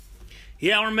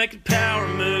Yeah, we're making power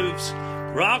moves,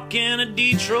 rocking a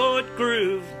Detroit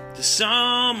groove to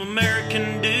some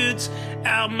American dudes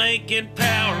out making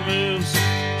power moves.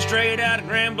 Straight out of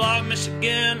Grand Block,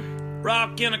 Michigan,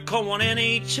 rocking a cold one in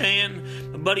each hand.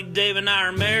 My buddy Dave and I are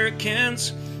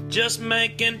Americans, just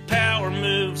making power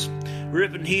moves,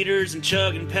 ripping heaters and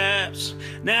chugging paps.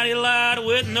 Natty light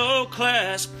with no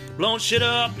class, blowing shit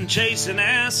up and chasing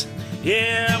ass.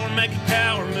 Yeah, we're making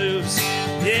power moves.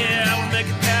 Yeah, we're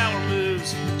making power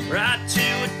moves. Right to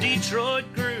a Detroit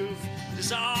groove.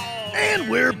 And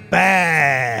we're back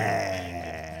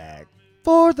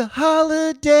for the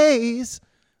holidays.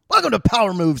 Welcome to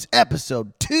Power Moves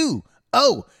episode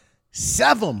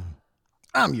 207.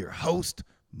 I'm your host,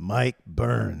 Mike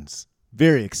Burns.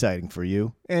 Very exciting for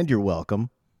you, and you're welcome.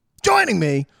 Joining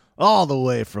me all the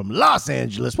way from Los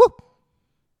Angeles,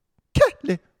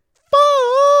 California.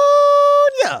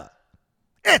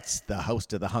 It's the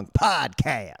host of the Hunk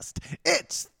Podcast.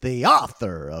 It's the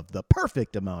author of The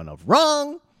Perfect Amount of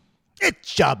Wrong.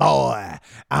 It's your boy,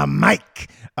 Mike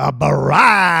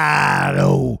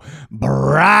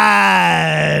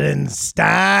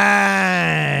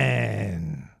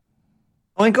Bridenstine.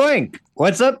 Oink oink.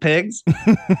 What's up, pigs?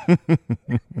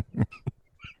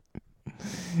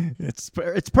 It's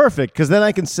perfect because then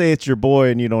I can say it's your boy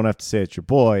and you don't have to say it's your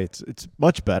boy. It's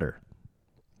much better.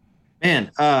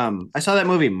 Man, I saw that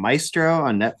movie Maestro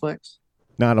on Netflix.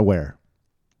 Not aware.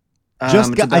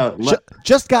 Just got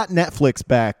Netflix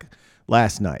back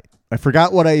last night. I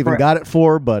forgot what I even got it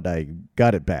for, but I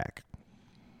got it back.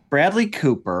 Bradley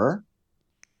Cooper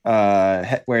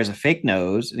wears a fake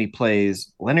nose, and he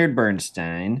plays Leonard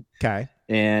Bernstein. Okay.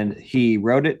 And he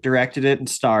wrote it, directed it, and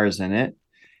stars in it.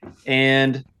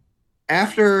 And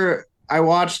after I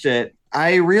watched it,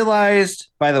 I realized,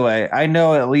 by the way, I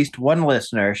know at least one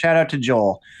listener, shout out to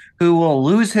Joel, who will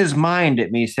lose his mind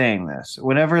at me saying this.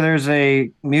 Whenever there's a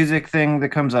music thing that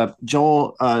comes up,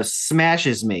 Joel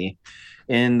smashes me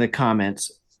in the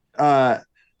comments.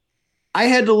 I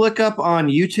had to look up on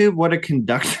YouTube what a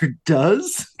conductor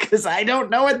does because I don't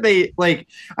know what they like.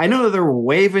 I know they're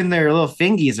waving their little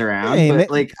fingies around, but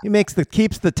he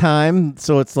keeps the time,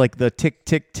 so it's like the tick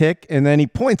tick tick, and then he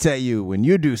points at you when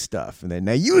you do stuff, and then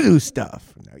now you do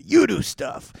stuff, now you do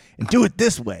stuff, and do it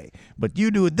this way, but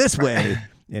you do it this way.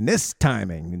 In this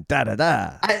timing, and da da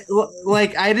da.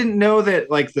 I didn't know that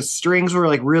like the strings were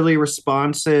like really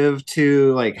responsive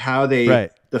to like how they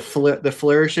the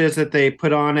flourishes that they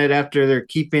put on it after they're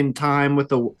keeping time with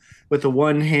the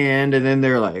one hand, and then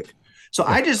they're like. So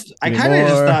I kind of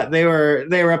just thought they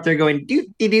were up there going do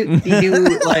do do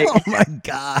do like oh my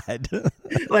god,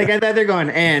 like I thought they're going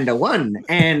and a one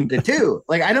and a two.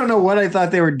 Like I don't know what I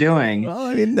thought they were doing. Well,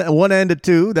 I mean, one and a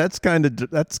two. That's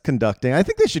conducting. I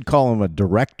think they should call him a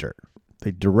director.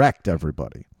 They direct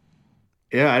everybody.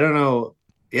 Yeah, I don't know.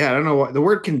 Yeah, I don't know what the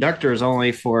word conductor is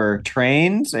only for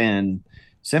trains and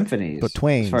symphonies. But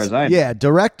twains, as far as I know. Yeah,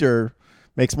 director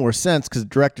makes more sense because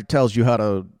director tells you how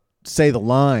to say the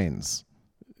lines,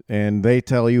 and they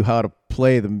tell you how to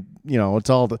play them. You know,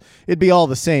 it'd be all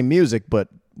the same music, but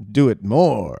do it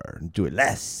more, do it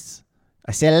less.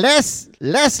 I said less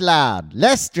loud,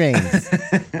 less strings.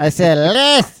 I said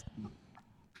less.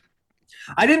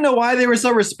 I didn't know why they were so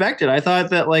respected. I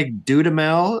thought that like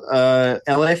Dudamel,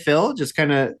 LA Phil, just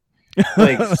kind of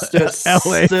like stood up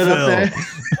there.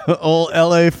 Old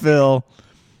LA Phil.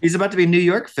 He's about to be New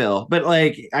York Phil, but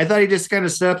like I thought he just kind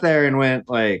of stood up there and went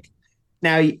like,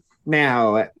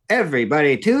 now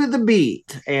everybody to the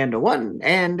beat, and a one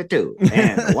and a two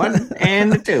and a one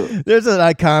and a two. There's an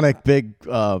iconic big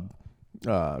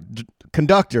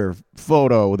conductor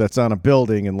photo that's on a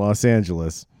building in Los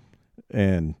Angeles,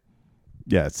 and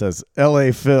yeah, it says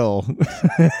L.A. Phil.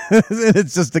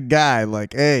 It's just a guy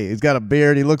like, hey, he's got a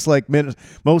beard. He looks like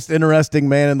most interesting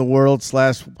man in the world /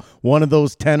 one of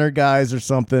those tenor guys or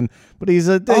something. But he's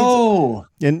and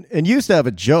used to have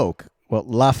a joke. Well,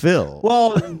 La Phil.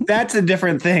 Well, that's a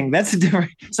different thing.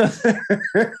 So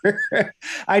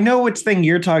I know which thing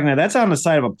you're talking about. That's on the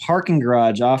side of a parking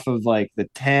garage off of like the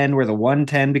 10 where the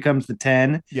 110 becomes the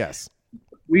 10. Yes.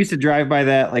 We used to drive by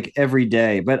that like every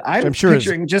day, but I'm sure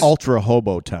picturing it's just ultra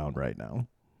hobo town right now.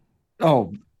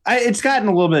 Oh, it's gotten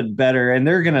a little bit better, and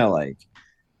they're gonna like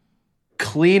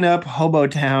clean up Hobo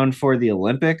Town for the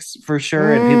Olympics for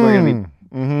sure, and people are gonna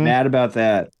be mad about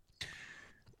that.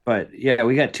 But yeah,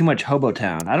 we got too much Hobo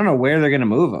Town. I don't know where they're gonna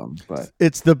move them, but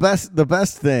it's the best. The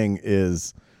best thing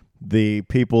is the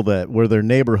people where their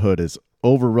neighborhood is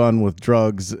overrun with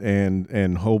drugs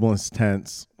and homeless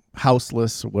tents,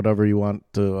 houseless, whatever you want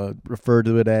to refer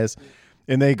to it as.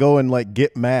 And they go and like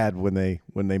get mad when they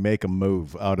make a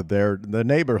move out of the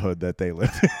neighborhood that they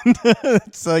live in.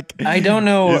 It's like I don't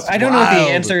know. it's I don't know what wild.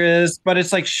 the answer is, but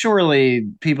it's like surely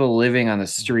people living on the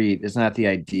street is not the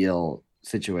ideal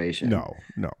situation. No.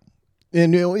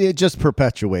 And it just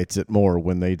perpetuates it more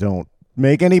when they don't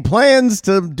make any plans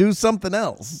to do something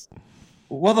else.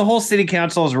 Well, the whole city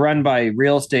council is run by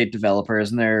real estate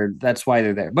developers, and that's why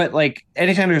they're there. But like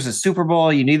anytime there's a Super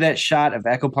Bowl, you need that shot of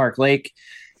Echo Park Lake.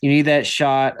 You need that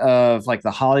shot of like the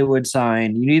Hollywood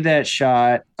sign. You need that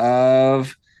shot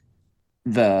of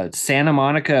the Santa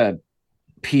Monica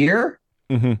Pier.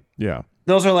 Mm-hmm. Yeah.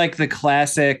 Those are like the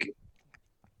classic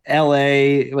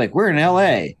LA, like we're in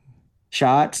LA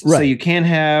shots. Right. So you can't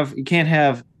have,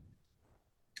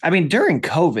 I mean, during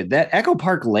COVID, that Echo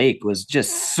Park Lake was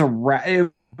just,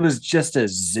 it was just a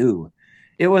zoo.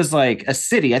 It was like a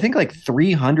city. I think like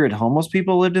 300 homeless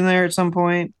people lived in there at some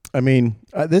point. I mean,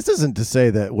 this isn't to say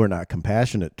that we're not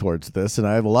compassionate towards this, and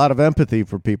I have a lot of empathy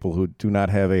for people who do not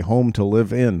have a home to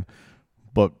live in,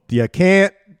 but you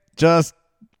can't just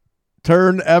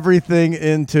turn everything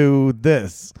into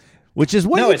this, which is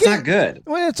what No, you it's get. not good.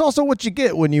 Well, it's also what you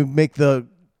get when you make the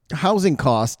housing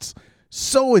costs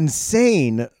so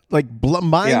insane, like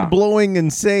mind-blowing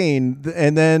insane,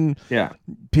 and then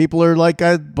people are like,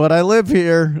 but I live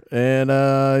here, and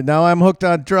now I'm hooked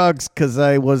on drugs because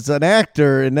I was an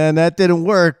actor, and then that didn't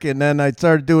work, and then I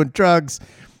started doing drugs,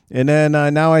 and then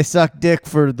now I suck dick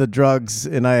for the drugs,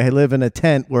 and I live in a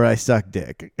tent where I suck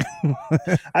dick.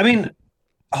 I mean,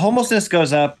 homelessness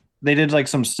goes up. They did like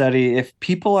some study. If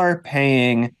people are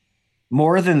paying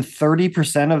more than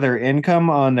 30% of their income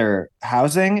on their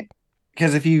housing,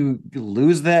 because if you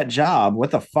lose that job,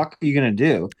 what the fuck are you going to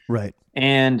do? Right.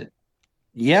 And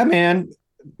yeah, man,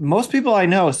 most people I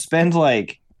know spend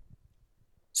like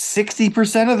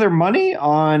 60% of their money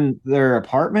on their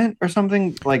apartment or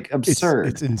something like absurd.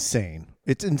 It's insane.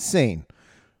 It's insane.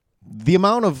 The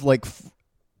amount of like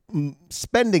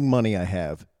spending money I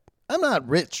have. I'm not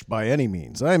rich by any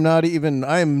means. I am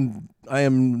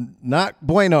not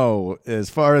bueno as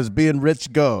far as being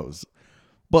rich goes.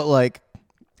 But like,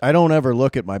 I don't ever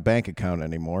look at my bank account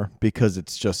anymore because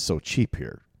it's just so cheap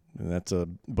here. And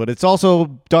but it's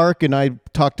also dark. And I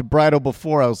talked to Brido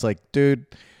before. I was like, dude,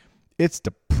 it's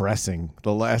depressing.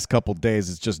 The last couple days,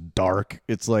 it's just dark.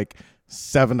 It's like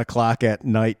 7:00 at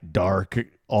night, dark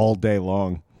all day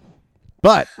long.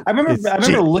 But I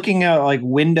remember looking out like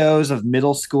windows of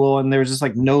middle school, and there was just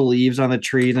like no leaves on the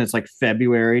trees, and it's like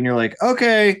February, and you're like,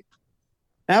 okay,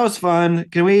 that was fun.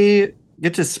 Can we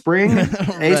get to spring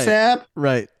ASAP?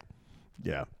 Right.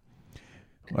 Yeah.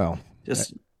 Well,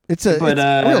 it's a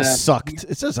real sucked.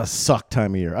 It's just a suck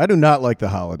time of year. I do not like the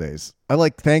holidays. I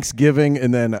like Thanksgiving,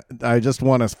 and then I just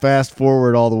want to fast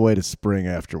forward all the way to spring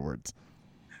afterwards.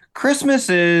 Christmas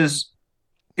is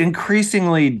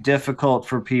increasingly difficult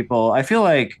for people. I feel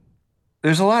like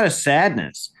there's a lot of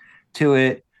sadness to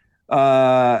it.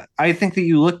 I think that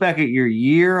you look back at your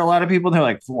year, a lot of people, they're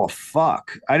like, well,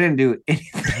 fuck, I didn't do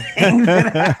anything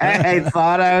that I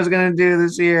thought I was going to do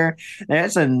this year.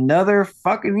 That's another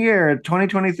fucking year,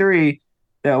 2023,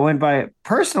 that went by.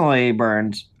 Personally,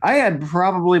 Burns, I had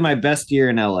probably my best year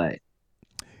in LA.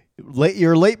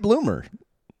 You're a late bloomer.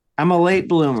 I'm a late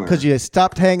bloomer. Because you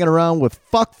stopped hanging around with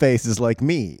fuck faces like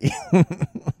me.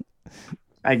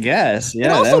 I guess. Yeah.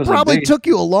 It also probably took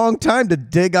you a long time to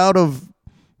dig out of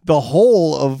the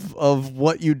hole of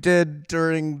what you did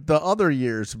during the other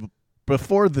years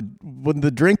before when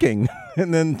the drinking,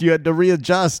 and then you had to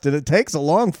readjust, and it takes a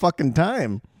long fucking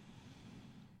time.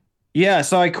 Yeah,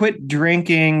 so I quit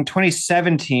drinking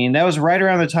 2017. That was right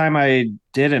around the time I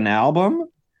did an album.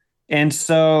 And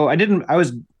so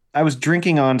I was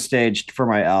drinking on stage for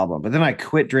my album, but then I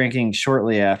quit drinking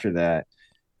shortly after that.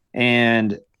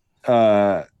 And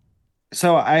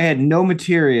so I had no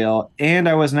material, and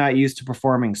I was not used to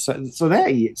performing. So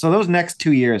those next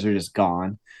 2 years are just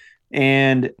gone.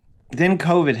 And then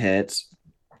COVID hits.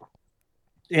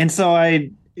 And so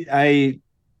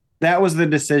that was the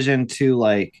decision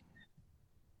to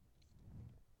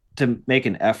make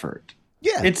an effort.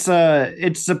 Yeah.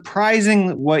 It's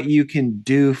surprising what you can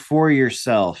do for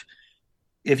yourself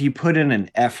if you put in an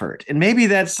effort. And maybe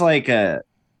that's like a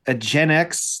Gen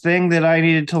X thing that I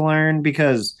needed to learn,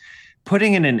 because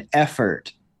putting in an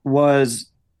effort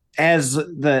was as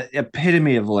the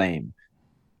epitome of lame.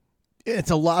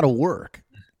 It's a lot of work.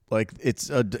 Like it's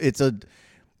a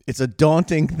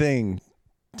daunting thing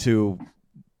to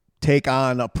take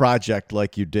on a project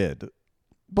like you did.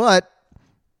 But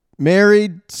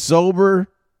married, sober,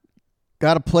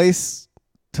 got a place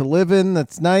to live in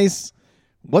that's nice.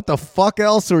 What the fuck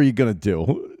else are you going to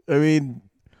do? I mean,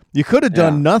 You could have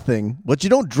done nothing, but you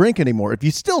don't drink anymore. If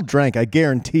you still drank, I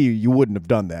guarantee you wouldn't have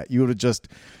done that. You would have just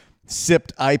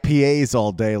sipped IPAs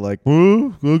all day like,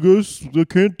 well, I guess I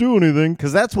can't do anything.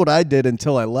 Because that's what I did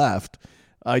until I left.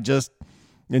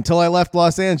 Until I left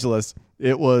Los Angeles,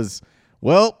 it was,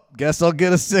 well, guess I'll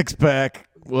get a 6-pack.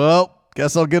 Well,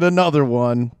 guess I'll get another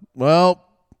one. Well,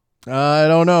 I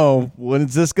don't know. When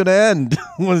is this going to end?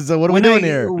 What are we doing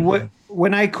here?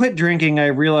 When I quit drinking, I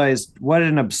realized what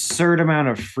an absurd amount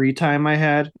of free time I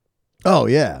had. Oh,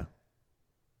 yeah.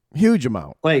 Huge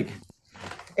amount.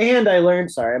 And I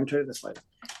learned, sorry, I'm turning this light.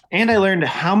 And I learned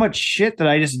how much shit that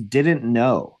I just didn't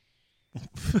know.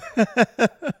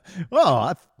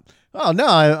 Well,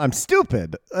 I'm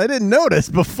stupid. I didn't notice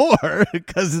before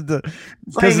because of the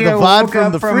VOD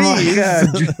from the freeze.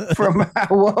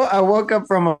 I woke up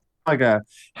from a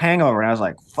hangover and I was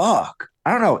like, fuck,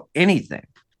 I don't know anything.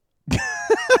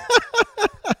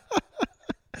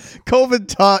 COVID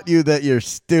taught you that you're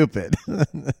stupid.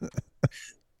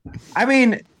 I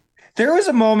mean, there was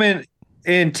a moment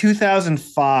in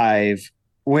 2005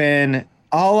 when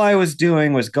all I was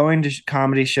doing was going to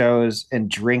comedy shows and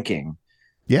drinking.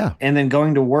 Yeah. And then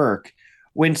going to work.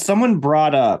 When someone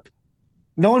brought up,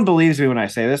 no one believes me when I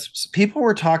say this, people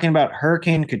were talking about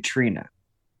Hurricane Katrina.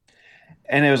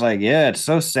 And it was like, yeah, it's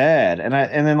so sad. And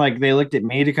then like they looked at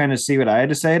me to kind of see what I had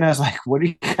to say. And I was like, what are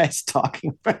you guys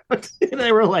talking about? And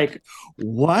they were like,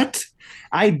 what?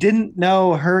 I didn't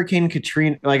know Hurricane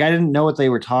Katrina. Like, I didn't know what they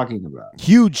were talking about.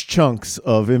 Huge chunks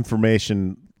of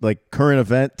information, like current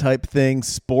event type things,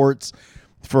 sports,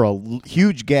 for a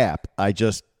huge gap.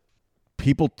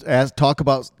 People talk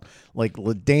about like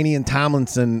LaDainian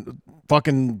Tomlinson,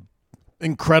 fucking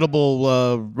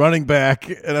incredible running back.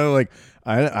 And I'm like,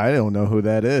 I don't know who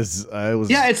that is.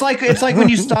 It's like when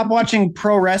you stop watching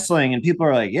pro wrestling and people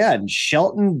are like, yeah, and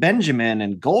Shelton Benjamin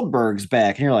and Goldberg's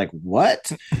back, and you're like,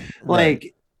 what? Right.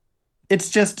 Like,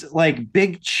 it's just like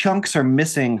big chunks are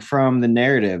missing from the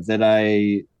narrative that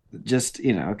I just,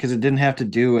 because it didn't have to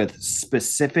do with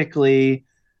specifically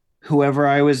whoever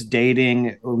I was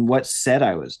dating or what set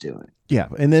I was doing. Yeah,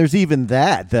 and there's even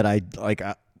that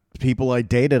people I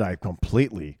dated, I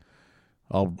completely.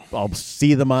 I'll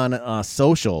see them on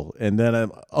social, and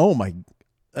then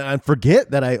I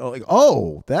forget that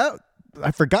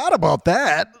I forgot about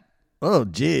that. Oh,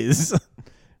 geez.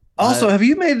 Also, have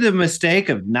you made the mistake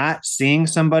of not seeing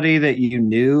somebody that you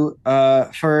knew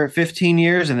for 15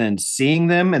 years and then seeing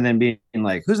them and then being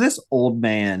like, who's this old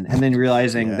man? And then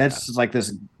realizing that's like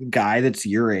this guy that's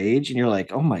your age, and you're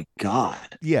like, oh my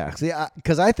God. Yeah, see,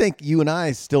 because I think you and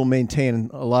I still maintain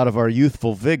a lot of our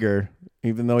youthful vigor,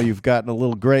 even though you've gotten a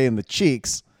little gray in the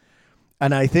cheeks.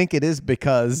 And I think it is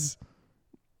because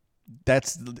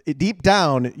that's deep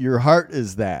down, your heart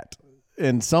is that.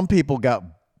 And some people got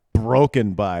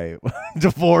broken by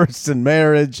divorce and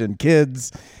marriage and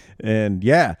kids. And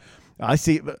yeah, I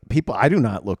see people, I do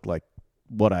not look like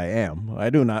what I am.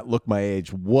 I do not look my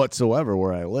age whatsoever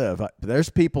where I live. There's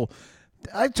people,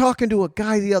 I'm talking to a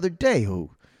guy the other day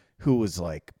who was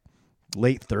like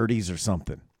late 30s or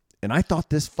something. And I thought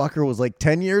this fucker was like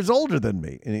 10 years older than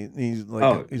me. And he's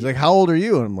like, how old are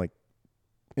you? And I'm like,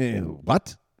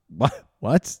 what?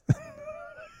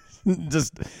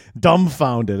 Just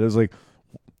dumbfounded. It was like,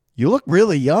 you look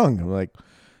really young. I'm like,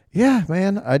 yeah,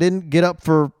 man, I didn't get up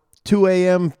for 2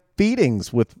 a.m.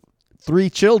 feedings with 3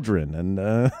 children.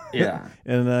 And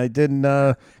and I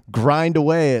didn't grind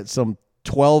away at some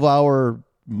 12-hour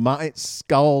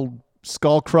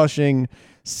skull crushing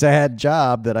sad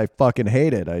job that I fucking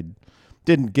hated. I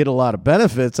didn't get a lot of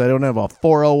benefits. I don't have a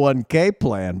 401k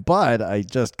plan, but I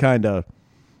just kind of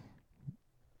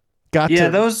got to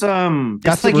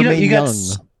remain young.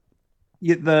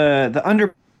 The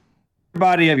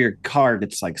underbody of your car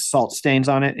gets like salt stains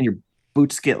on it, and your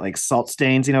boots get like salt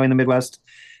stains, in the Midwest.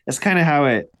 That's kind of how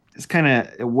it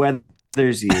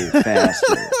weathers you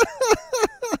faster.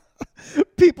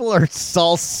 People are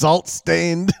salt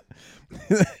stained.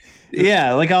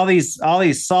 Yeah, like all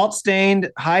these salt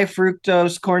stained, high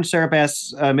fructose corn syrup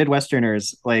ass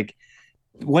Midwesterners, like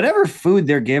whatever food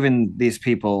they're giving these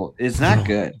people is not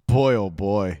good. Boy, oh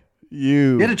boy,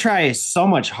 you got to try so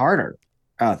much harder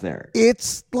out there.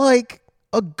 It's like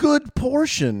a good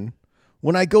portion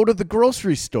when I go to the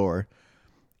grocery store.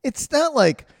 It's not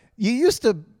like you used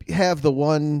to have the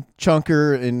one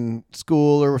chunker in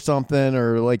school or something,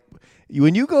 or like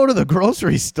when you go to the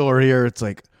grocery store here, it's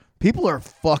like people are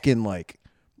fucking like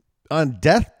on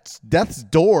death's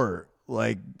door,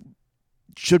 like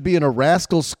should be in a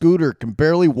rascal scooter, can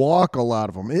barely walk, a lot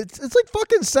of them. It's like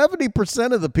fucking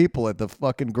 70% of the people at the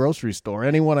fucking grocery store,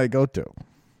 anyone I go to.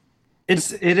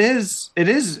 It is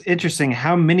interesting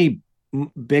how many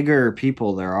bigger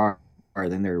people there are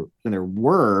than there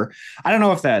were. I don't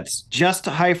know if that's just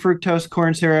high fructose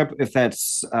corn syrup, if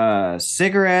that's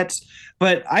cigarettes,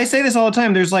 but I say this all the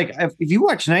time. There's like if you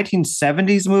watch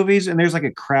 1970s movies and there's like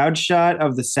a crowd shot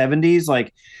of the 70s,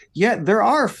 like yeah, there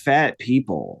are fat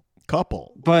people,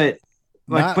 Couple. but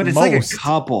Not but it's most. like a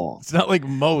couple. It's not like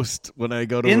most when I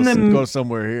go to In the- go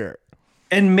somewhere here.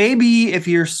 And maybe if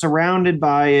you're surrounded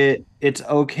by it, it's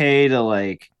okay to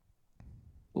like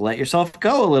let yourself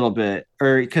go a little bit,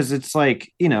 or because it's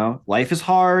like, life is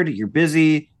hard, you're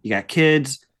busy, you got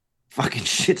kids, fucking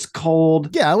shit's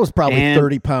cold. Yeah, I was probably And-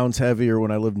 30 pounds heavier when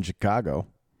I lived in Chicago.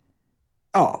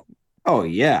 Oh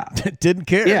yeah. Didn't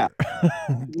care. Yeah.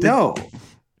 No.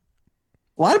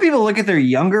 A lot of people look at their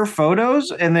younger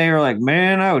photos and they are like,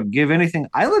 man, I would give anything.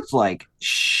 I looked like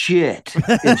shit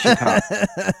in Chicago.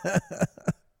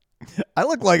 I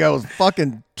looked like I was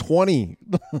fucking 20.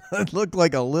 I looked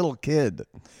like a little kid.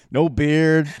 No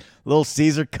beard, little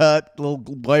Caesar cut, little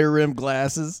wire rim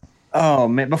glasses. Oh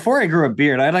man, before I grew a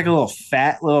beard, I had like a little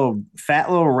fat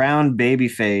little round baby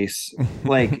face,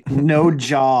 like no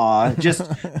jaw, just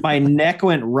my neck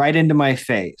went right into my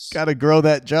face. Got to grow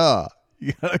that jaw.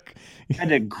 You gotta, I had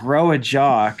to grow a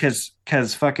jaw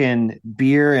because fucking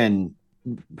beer and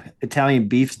Italian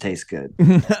beefs taste good.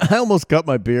 I almost cut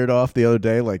my beard off the other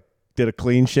day, like did a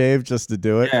clean shave just to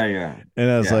do it. Yeah. And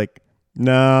I was Yeah. like,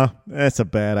 nah, that's a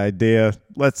bad idea.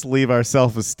 Let's leave our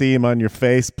self-esteem on your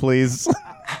face, please.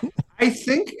 I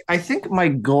think my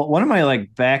goal, one of my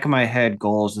like back of my head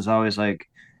goals is always like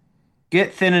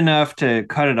get thin enough to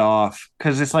cut it off,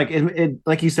 because it's like it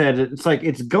like you said, it's like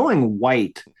it's going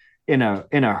white in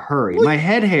a hurry. My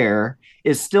head hair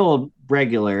is still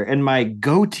regular and my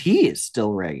goatee is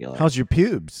still regular. How's your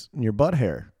pubes and your butt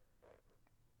hair?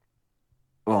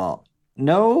 Well,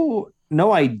 no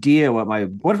idea what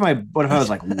if I was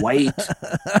like white.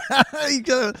 You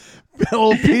got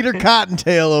old Peter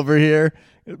Cottontail over here.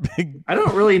 Big I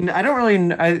don't really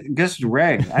I guess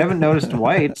reg. I haven't noticed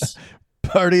whites.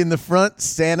 party in the front,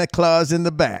 Santa Claus in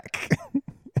the back.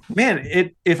 Man,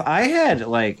 if I had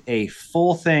like a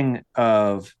full thing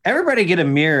of everybody get a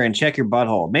mirror and check your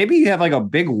butthole. Maybe you have like a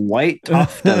big white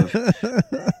tuft of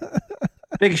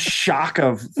big shock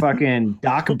of fucking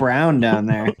Doc Brown down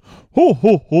there. Ho,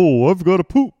 ho, ho, I've got a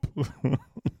poop.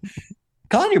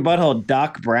 Calling your butthole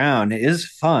Doc Brown is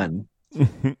fun.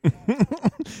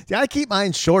 Yeah, I keep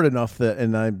mine short enough that,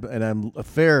 and I'm a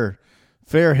fair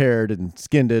haired and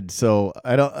skinned, so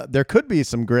I don't. There could be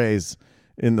some grays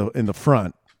in the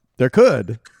front. There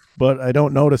could, but I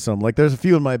don't notice them. Like there's a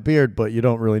few in my beard, but you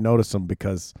don't really notice them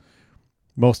because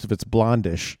most of it's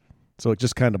blondish, so it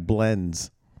just kind of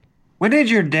blends. When did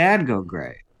your dad go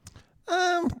gray?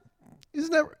 He's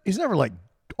never like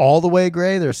all the way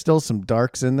gray. There's still some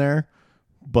darks in there,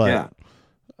 but Yeah.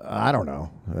 I don't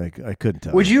know. Like I couldn't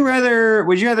tell. Would you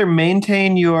rather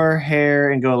maintain your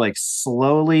hair and go like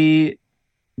slowly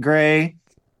gray?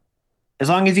 As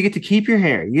long as you get to keep your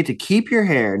hair. You get to keep your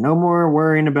hair. No more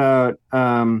worrying about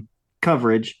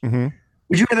coverage. Mm-hmm.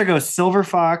 Would you rather go silver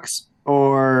fox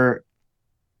or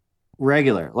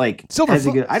regular? Like Silver as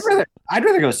you go- fox. I'd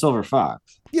rather go silver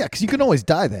fox. Yeah, because you can always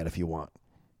dye that if you want.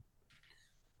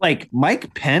 Like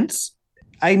Mike Pence,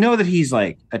 I know that he's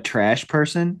like a trash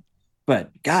person,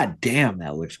 but god damn,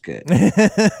 that looks good.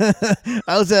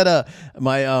 I was at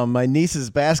my niece's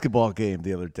basketball game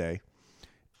the other day,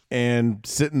 and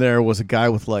sitting there was a guy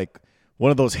with like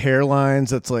one of those hairlines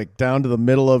that's like down to the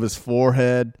middle of his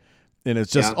forehead, and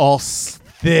it's just Yeah. all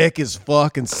thick as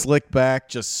fuck and slick back,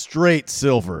 just straight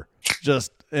silver.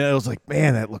 And I was like,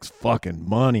 man, that looks fucking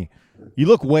money. You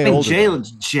look way Like older.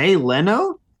 Jay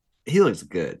Leno, he looks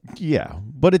good. Yeah,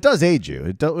 but it does age you.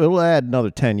 It'll add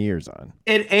another 10 years on.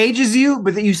 It ages you,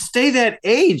 but that you stay that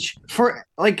age for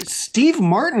like Steve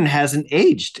Martin hasn't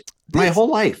aged my That's- whole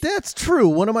life. That's true.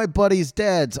 One of my buddy's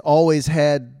dads always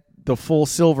had the full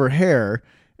silver hair,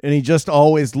 and he just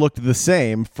always looked the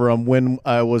same from when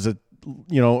I was a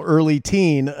early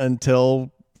teen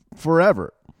until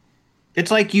forever. It's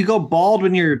like you go bald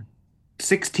when you're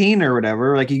 16 or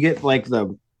whatever. Like you get like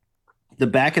the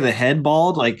back of the head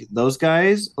bald, like those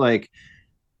guys. Like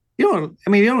you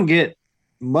don't get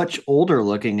much older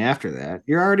looking after that.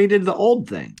 You already did the old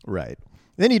thing. Right.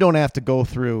 Then you don't have to go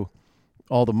through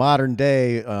all the modern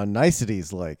day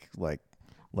niceties like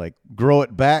grow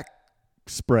it back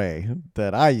spray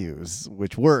that I use,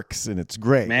 which works and it's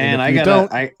great. Man,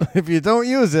 and if you don't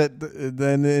use it,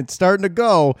 then it's starting to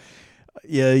go.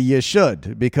 Yeah, you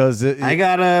should, because I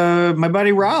got my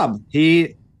buddy Rob.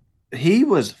 He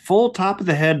was full top of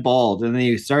the head bald, and then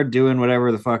he started doing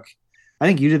whatever the fuck. I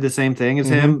think you did the same thing as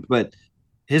him, but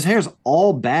his hair's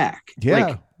all back. Yeah.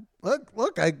 Like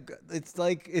look. It's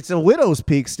like it's a widow's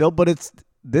peak still, but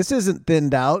this isn't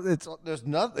thinned out. There's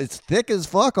nothing. It's thick as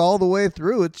fuck all the way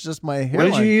through. It's just my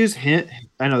hairline. What did you use?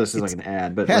 I know this is like an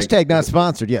ad, but hashtag not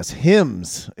sponsored. Yes,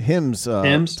 Hims. It's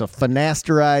a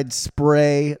finasteride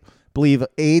spray. Believe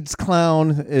AIDS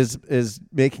Clown is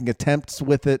making attempts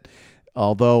with it,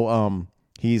 although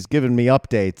he's given me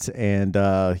updates,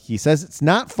 and he says it's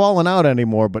not falling out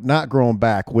anymore, but not growing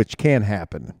back, which can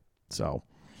happen. So,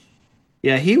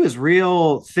 yeah, he was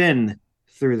real thin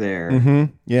through there. Mm-hmm.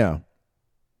 Yeah,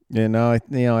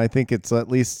 I think it's at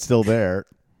least still there.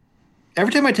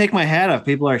 Every time I take my hat off,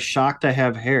 people are shocked I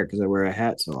have hair because I wear a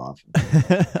hat so often.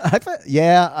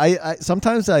 I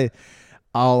sometimes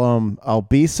I'll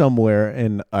be somewhere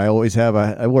and I always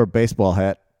I wear a baseball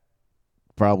hat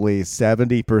probably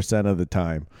 70% of the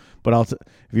time. But if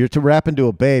you're to wrap into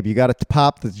a babe, you got to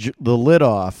pop the lid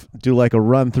off, do like a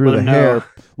run through the hair,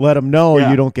 let them know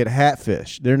you don't get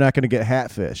hatfish. They're not going to get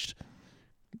hatfished.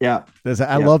 Yeah.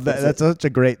 I love that. That's such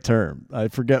a great term. I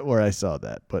forget where I saw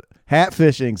that, but hat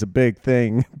fishing's a big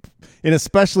thing, and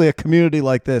especially a community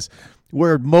like this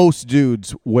where most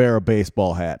dudes wear a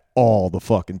baseball hat all the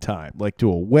fucking time, like to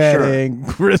a wedding,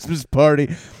 Christmas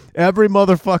party. Every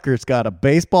motherfucker's got a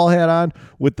baseball hat on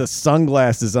with the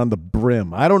sunglasses on the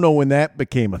brim. I don't know when that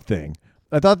became a thing.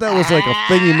 I thought that was like a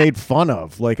thing you made fun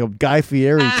of, like a Guy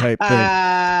Fieri type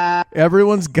thing.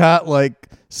 Everyone's got like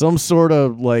some sort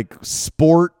of like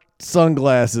sport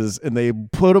sunglasses and they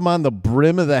put them on the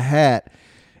brim of the hat.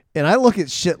 And I look at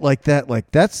shit like that,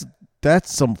 like that's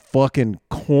some fucking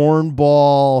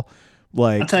cornball,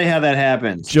 like I'll tell you how that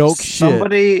happens. Joke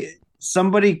shit.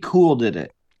 Somebody cool did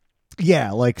it.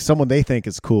 Yeah, like someone they think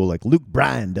is cool, like Luke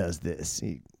Bryan does this,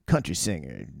 country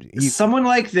singer. Someone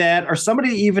like that, or somebody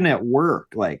even at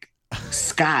work, like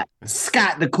Scott,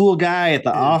 the cool guy at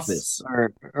the office,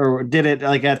 or did it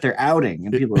like at their outing,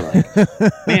 and people are like,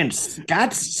 "Man,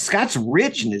 Scott's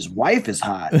rich and his wife is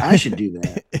hot. I should do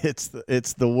that."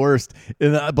 It's the worst,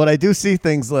 but I do see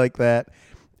things like that,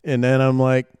 and then I'm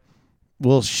like,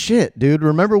 well, shit, dude.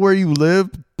 Remember where you live?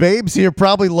 Babes here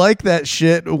probably like that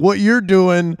shit. What you're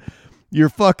doing, you're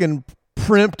fucking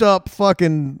primped up,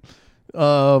 fucking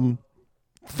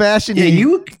fashion.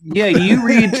 You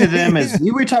read to them as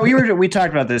we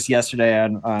talked about this yesterday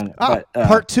on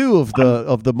part 2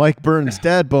 of the Mike Burns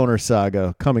dad boner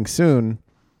saga coming soon.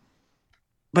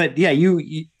 But yeah,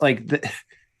 you like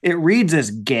it reads as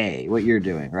gay what you're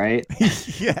doing, right?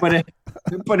 Yeah. But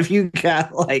if you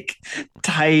got like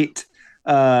tight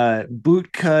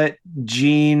boot cut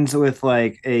jeans with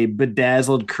like a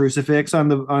bedazzled crucifix on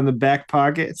the back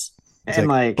pockets, it's and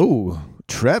like oh,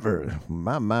 Trevor,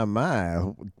 my,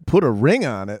 put a ring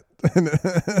on it.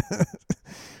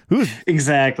 Who's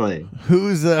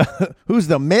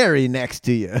the Mary next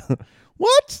to you?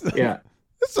 What? Yeah,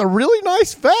 it's a really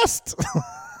nice vest.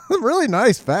 Really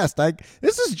nice vest.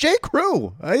 This is J.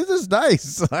 Crew. This is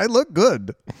nice. I look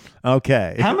good.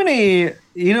 Okay. How many?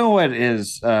 You know what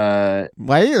is? Why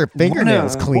are your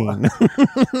fingernails clean?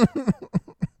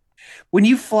 When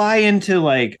you fly into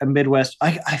like a Midwest,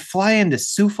 I fly into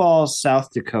Sioux Falls,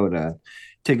 South Dakota,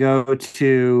 to go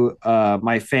to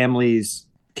my family's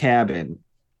cabin,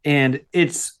 and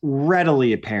it's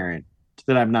readily apparent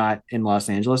that I'm not in Los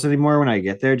Angeles anymore when I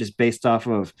get there, just based off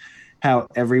of how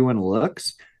everyone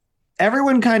looks.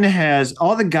 Everyone kind of has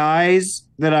all the guys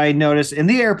that I noticed in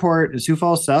the airport in Sioux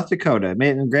Falls, South Dakota.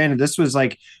 And granted, this was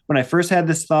like when I first had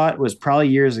this thought was probably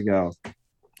years ago,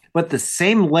 but the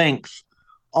same length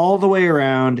all the way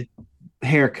around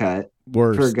haircut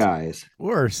for guys.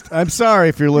 Worst. I'm sorry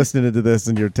if you're listening to this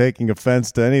and you're taking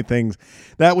offense to anything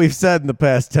that we've said in the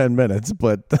past 10 minutes,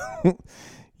 but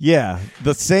yeah,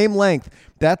 the same length.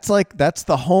 That's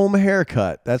the home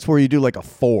haircut. That's where you do like a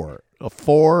 4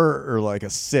 or like a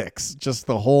 6, just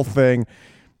the whole thing.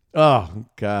 Oh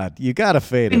God, you gotta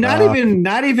fade it.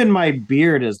 Not even my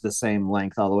beard is the same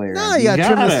length all the way around. No, you gotta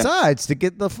trim the sides to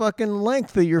get the fucking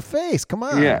length of your face. Come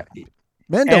on. Yeah.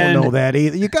 Men don't know that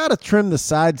either. You gotta trim the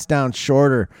sides down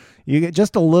shorter. You get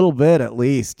just a little bit at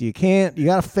least. You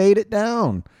gotta fade it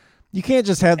down. You can't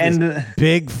just have this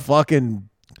big fucking.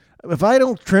 If I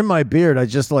don't trim my beard, I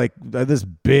just like this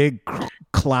big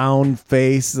clown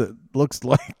face that looks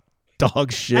like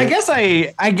dog shit. I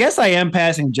guess I am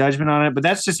passing judgment on it, but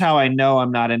that's just how I know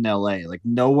I'm not in LA. Like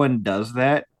no one does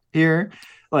that here.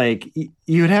 Like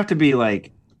you would have to be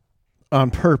like on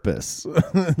purpose.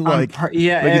 Like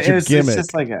it's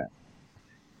just like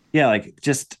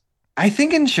I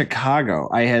think in Chicago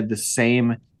I had the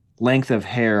same length of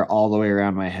hair all the way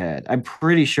around my head. I'm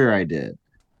pretty sure I did.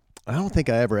 I don't think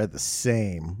I ever had the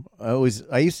same. I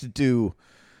used to do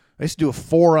I used to do a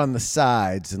 4 on the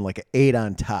sides and like an 8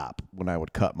 on top when I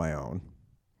would cut my own.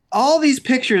 All these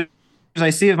pictures I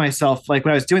see of myself, like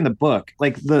when I was doing the book,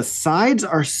 like the sides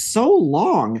are so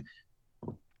long.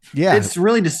 Yeah. It's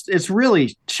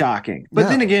really shocking. But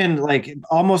then again, like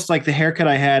almost like the haircut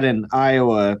I had in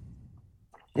Iowa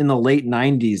in the late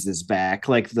 90s is back,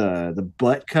 like the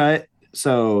butt cut.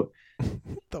 So,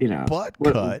 butt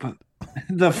cut.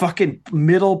 The fucking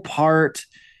middle part,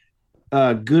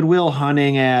 Goodwill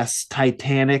Hunting ass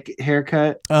Titanic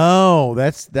haircut. Oh,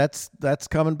 that's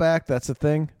coming back. That's a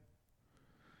thing.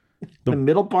 The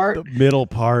middle part. The middle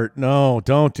part. No,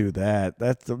 don't do that.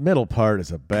 That's the middle part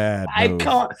is a bad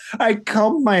move. I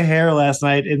combed my hair last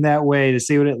night in that way to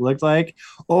see what it looked like.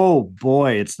 Oh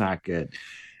boy, it's not good.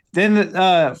 Then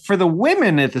for the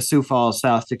women at the Sioux Falls,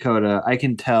 South Dakota, I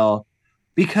can tell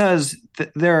because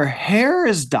their hair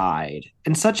is dyed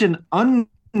in such an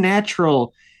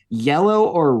unnatural yellow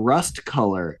or rust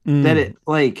color that it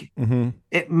like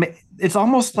it's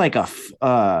almost like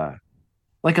a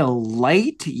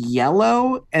light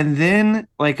yellow and then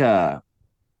like a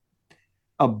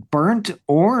burnt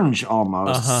orange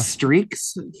almost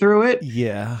streaks through it.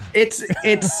 Yeah. It's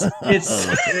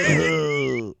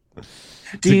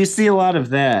Do you see a lot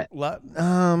of that? By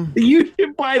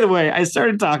the way, I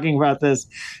started talking about this,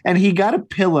 and he got a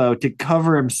pillow to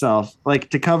cover himself, like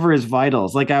to cover his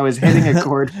vitals, like I was hitting a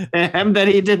chord to him that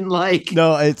he didn't like.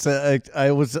 No, it's I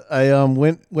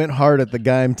went hard at the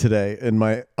game today, and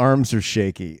my arms are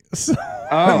shaky. So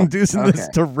I'm doing this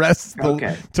to rest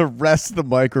the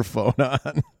microphone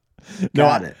on.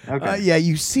 Got it. Okay. Yeah,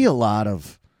 you see a lot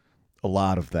of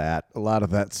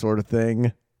that sort of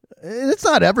thing. It's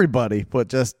not everybody, but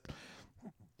just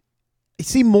I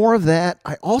see more of that.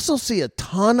 I also see a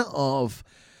ton of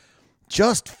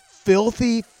just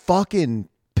filthy fucking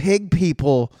pig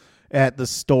people at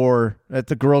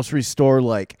the grocery store.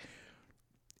 Like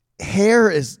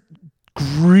hair is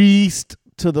greased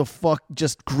to the fuck,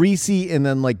 just greasy, and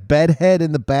then like bedhead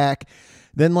in the back,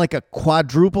 then like a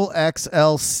quadruple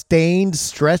XL stained,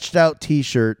 stretched out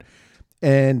t-shirt,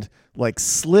 and like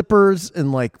slippers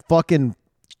and like fucking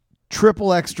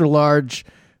triple extra large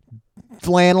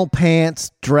flannel pants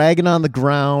dragging on the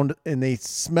ground, and they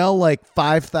smell like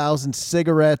 5,000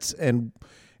 cigarettes and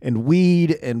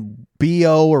weed and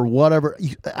BO or whatever.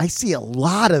 I see a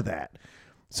lot of that.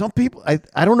 Some people,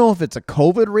 I don't know if it's a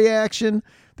COVID reaction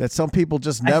that some people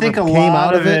just never came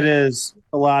out of it.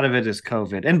 A lot of it is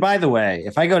COVID. And by the way,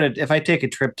 if I take a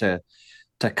trip to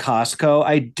Costco,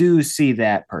 I do see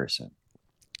that person.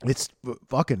 It's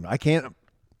fucking, I can't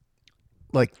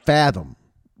like fathom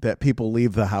that people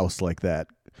leave the house like that.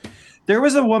 There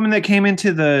was a woman that came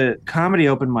into the comedy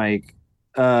open mic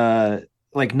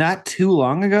like not too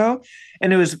long ago,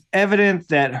 and it was evident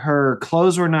that her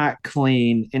clothes were not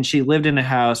clean and she lived in a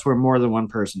house where more than one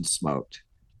person smoked.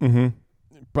 Mm-hmm.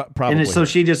 Probably. And so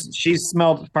she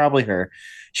smelled, probably her.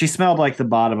 She smelled like the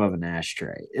bottom of an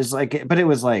ashtray. But it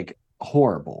was like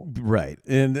horrible. Right.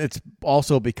 And it's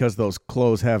also because those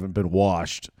clothes haven't been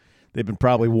washed. They've been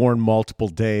probably worn multiple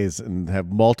days and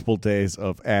have multiple days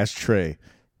of ashtray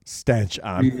stench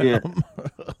on them.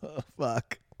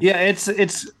 Fuck. Yeah,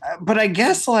 it's. But I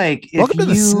guess like welcome to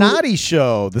the Snotty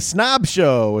Show, the Snob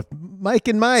Show with Mike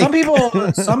and Mike.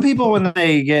 Some people when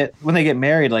they get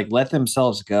married, like let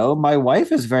themselves go. My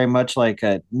wife is very much like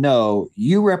no,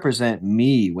 you represent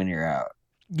me when you're out.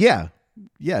 Yeah.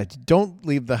 Don't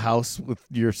leave the house with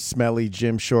your smelly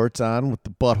gym shorts on with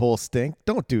the butthole stink.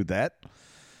 Don't do that.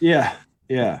 Yeah.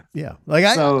 Like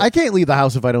I can't leave the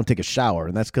house if I don't take a shower,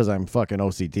 and that's because I'm fucking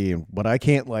OCD. But I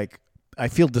can't I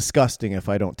feel disgusting if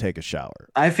I don't take a shower.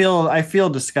 I feel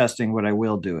disgusting, but I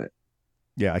will do it.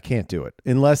 Yeah, I can't do it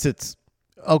unless it's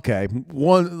okay.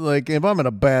 One, like if I'm in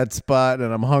a bad spot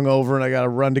and I'm hungover and I got to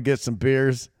run to get some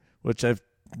beers, which I've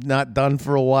not done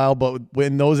for a while, but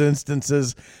in those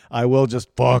instances, I will just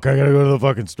I gotta go to the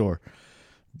fucking store.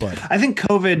 But I think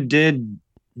COVID did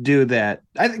do that.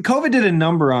 I think COVID did a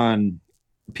number on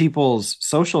people's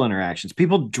social interactions.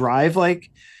 People drive like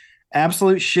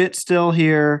absolute shit still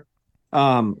here.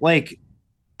 Like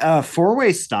a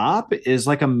four-way stop is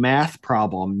like a math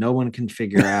problem no one can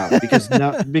figure out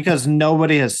because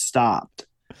nobody has stopped.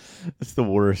 It's the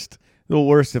worst. The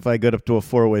worst if I get up to a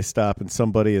four-way stop and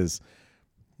somebody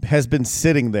has been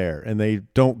sitting there and they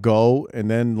don't go, and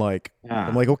then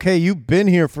I'm like, okay, you've been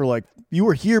here for you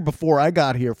were here before I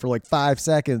got here for 5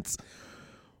 seconds.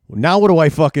 Now what do I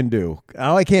fucking do?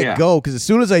 Now I can't go because as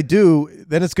soon as I do,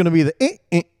 then it's gonna be the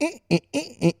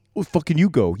well, fucking you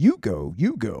go.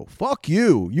 Fuck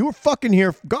you. You were fucking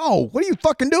here. Go. What are you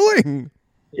fucking doing?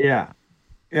 Yeah.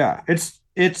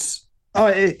 It's Oh,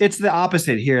 it's the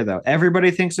opposite here, though.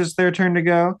 Everybody thinks it's their turn to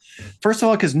go. First of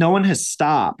all, because no one has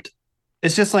stopped.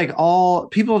 It's just like all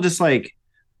people just like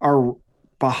are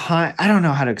behind. I don't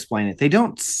know how to explain it. They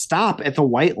don't stop at the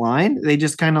white line. They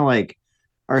just kind of like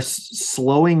are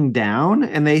slowing down,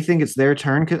 and they think it's their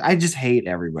turn. Because I just hate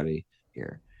everybody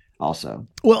here. Also,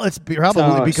 Well, it's probably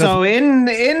so because so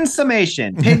in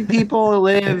summation, pig people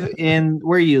live in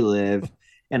where you live,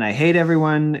 and I hate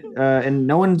everyone. And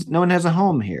no one has a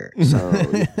home here. So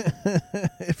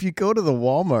if you go to the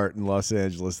Walmart in Los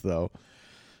Angeles, though,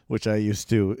 which I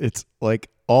used to, it's like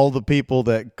all the people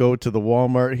that go to the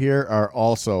Walmart here are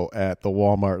also at the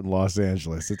Walmart in Los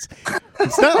Angeles. It's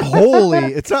not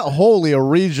wholly a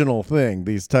regional thing,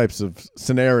 these types of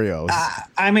scenarios.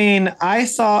 I mean, I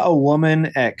saw a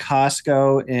woman at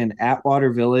Costco in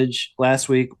Atwater Village last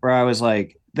week where I was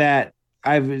like, that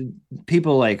I've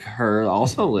people like her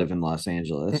also live in Los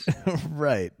Angeles.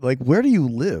 Right. Like, where do you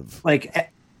live?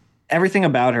 Like everything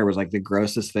about her was like the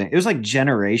grossest thing. It was like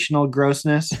generational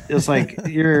grossness. It was like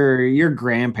your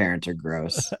grandparents are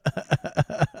gross.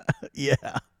 Yeah.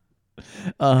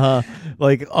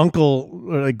 Like Uncle,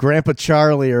 like Grandpa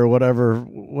Charlie or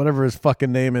whatever his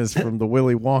fucking name is from the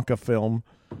Willy Wonka film.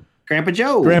 Grandpa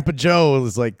Joe. Grandpa Joe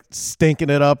is like stinking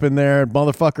it up in there.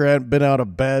 Motherfucker hadn't been out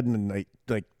of bed in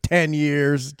like 10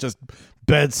 years. Just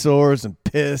bed sores and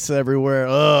piss everywhere.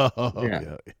 Oh,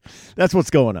 yeah. That's what's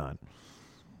going on.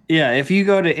 Yeah, if you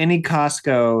go to any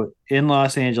Costco in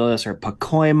Los Angeles or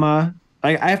Pacoima,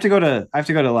 I have to go to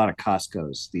a lot of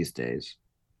Costco's these days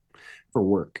for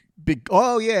work.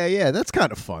 Oh yeah, that's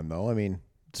kind of fun though. I mean,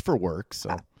 it's for work,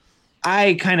 so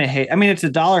I kind of hate. I mean, it's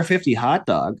 $1.50 hot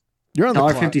dog. You're on the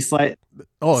 $1.50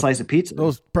 slice of pizza.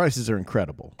 Those prices are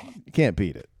incredible. You can't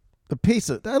beat it. The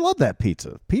pizza, I love that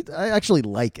pizza. I actually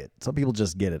like it. Some people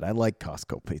just get it. I like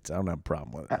Costco pizza. I don't have a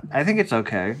problem with it. I think it's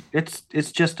okay.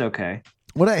 It's just okay.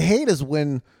 What I hate is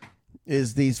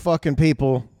these fucking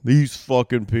people.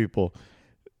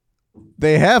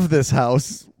 They have this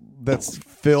house that's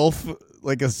filth,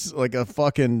 like a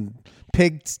fucking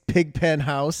pig pen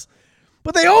house,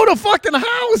 but they own a fucking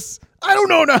house. I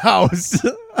don't own a house.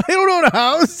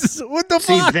 What the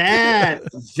fuck? See,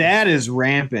 that is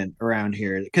rampant around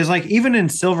here. Because like even in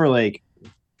Silver Lake,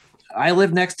 I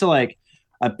live next to like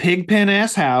a pig pen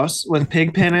ass house with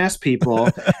pig pen ass people,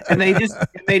 and they just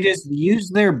use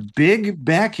their big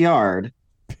backyard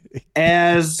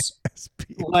as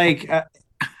like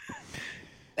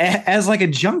as like a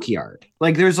junkyard.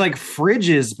 Like there's like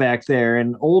fridges back there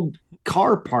and old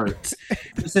car parts.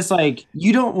 It's just like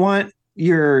you don't want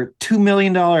your $2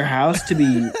 million house to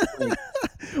be like,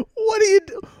 what do you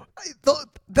do?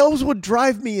 Those would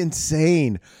drive me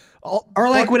insane. Or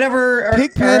like whatever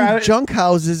pig pen junk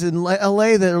houses in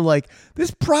LA that are like, this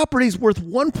property's worth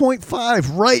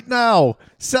 1.5 right now.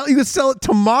 You can sell it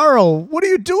tomorrow. What are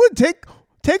you doing? Take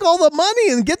all the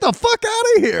money and get the fuck out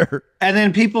of here. And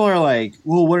then people are like,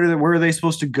 well, where are they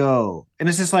supposed to go? And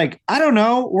it's just like, I don't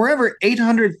know, wherever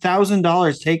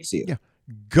 $800,000 takes you. Yeah.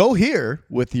 Go here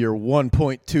with your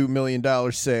 $1.2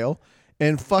 million sale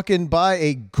and fucking buy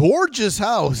a gorgeous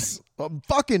house, a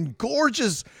fucking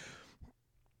gorgeous,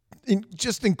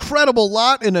 just incredible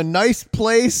lot in a nice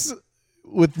place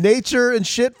with nature and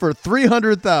shit for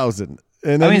 $300,000.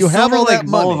 And then you have all that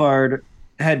money. Boulevard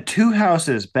had two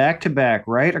houses back to back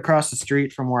right across the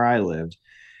street from where I lived.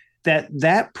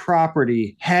 That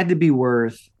property had to be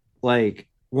worth like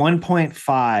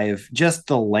 1.5 just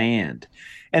the land.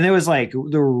 And it was like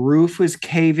the roof was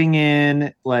caving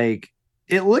in. Like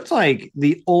it looked like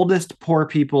the oldest poor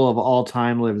people of all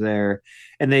time lived there,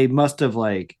 and they must have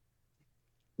like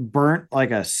burnt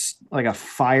like a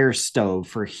fire stove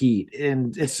for heat.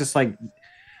 And it's just like,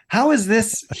 how is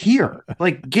this here?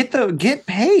 Like get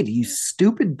paid, you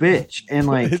stupid bitch. And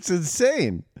like it's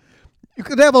insane. You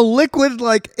could have a liquid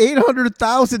like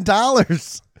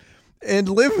 $800,000 and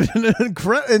live in an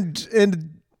and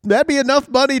that'd be enough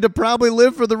money to probably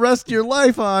live for the rest of your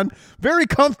life on very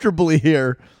comfortably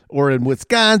here, or in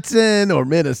Wisconsin or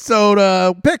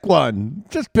Minnesota. Pick one.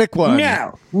 Just pick one.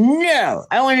 No,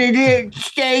 I want to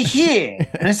stay here.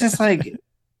 And it's just like,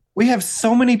 we have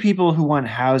so many people who want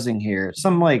housing here.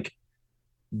 Some like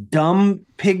dumb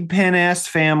pig pen ass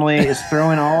family is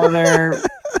throwing all of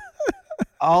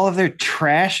their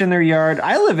trash in their yard.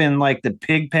 I live in like the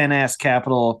pig pen ass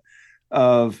capital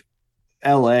of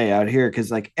LA out here,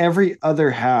 because like every other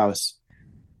house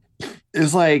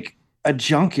is like a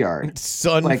junkyard.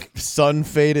 Sun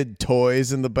faded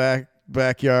toys in the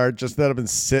backyard just that have been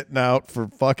sitting out for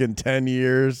fucking 10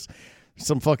 years.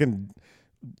 Some fucking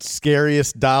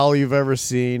scariest doll you've ever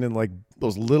seen, and like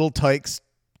those little Tykes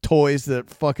toys that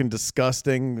are fucking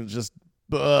disgusting, just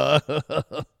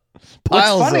What's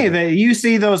Piles funny of it. that you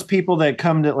see those people that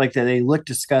come to like that they look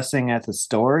disgusting at the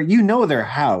store. You know their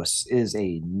house is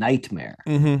a nightmare.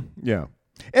 Mm-hmm. Yeah.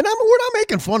 And we're not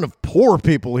making fun of poor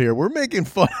people here. We're making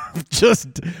fun of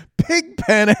just pig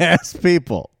pen ass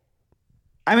people.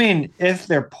 I mean, if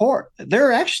they're poor,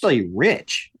 they're actually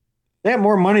rich. They have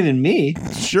more money than me.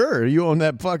 Sure, you own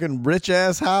that fucking rich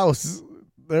ass house.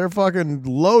 They're fucking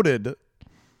loaded.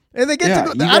 And they get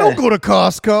to go. I don't go to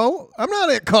Costco. I'm not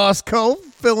at Costco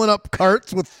filling up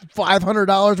carts with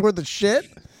 $500 worth of shit.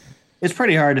 It's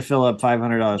pretty hard to fill up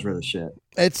 $500 worth of shit.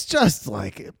 It's just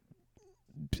like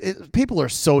people are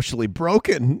socially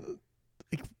broken.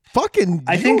 Like, fucking,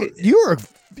 I think you're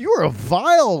a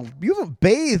vile. You haven't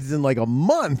bathed in like a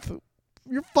month.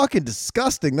 You're fucking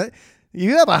disgusting. That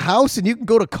you have a house and you can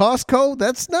go to Costco.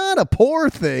 That's not a poor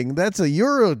thing.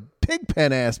 You're a pig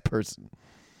pen ass person.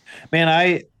 Man,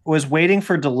 I was waiting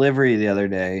for delivery the other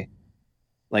day.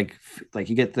 Like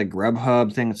you get the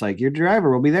Grubhub thing. It's like your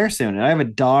driver will be there soon. And I have a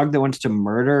dog that wants to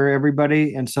murder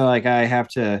everybody, and so like I have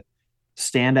to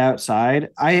stand outside.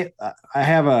 I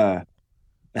have a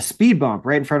speed bump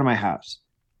right in front of my house.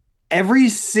 Every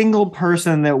single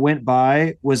person that went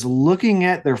by was looking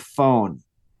at their phone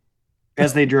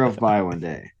as they drove by one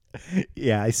day.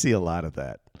 Yeah, I see a lot of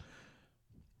that.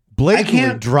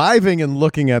 Blatantly driving and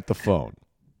looking at the phone.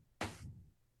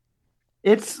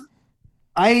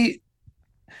 I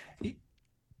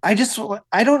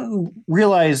don't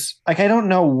realize, like, I don't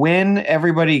know when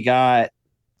everybody got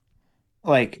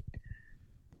like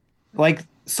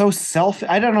so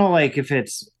I don't know, like, if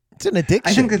it's an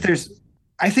addiction.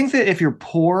 I think that if you're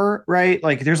poor, right,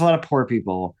 like there's a lot of poor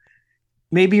people.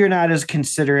 Maybe you're not as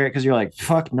considerate because you're like,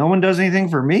 fuck, no one does anything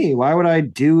for me. Why would I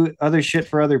do other shit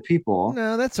for other people?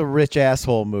 No, that's a rich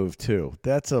asshole move too.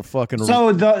 That's a fucking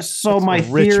my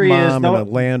rich theory mom is and a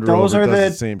Land Rover those are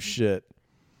does the same shit.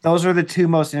 Those are the two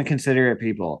most inconsiderate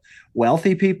people: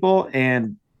 wealthy people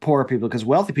and poor people. Because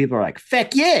wealthy people are like,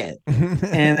 fuck yeah,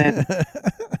 and then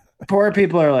poor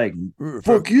people are like,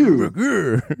 fuck you. Fuck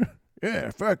you.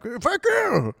 Yeah, fuck you.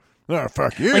 Oh,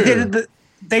 fuck you. Like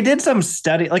they did some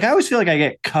study. Like, I always feel like I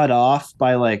get cut off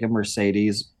by like a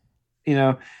Mercedes, you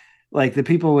know, like the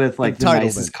people with like the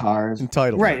nicest cars.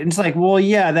 Entitlement. Right. And it's like, well,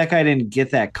 yeah, that guy didn't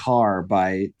get that car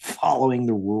by following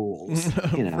the rules.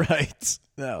 You know? Right.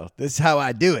 No, this is how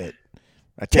I do it.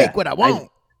 I take what I want.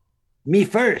 Me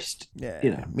first. Yeah.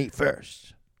 You know, me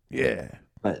first. Yeah.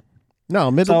 But no,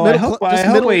 I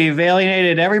hope we've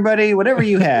alienated everybody. Whatever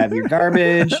you have, you're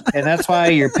garbage, and that's why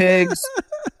you're pigs.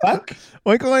 Fuck.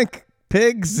 Oink oink.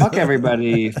 Pigs. Fuck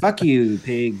everybody. Fuck you,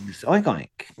 pigs. Oink oink.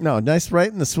 No, nice, right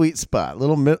in the sweet spot.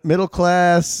 Little middle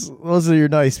class. Those are your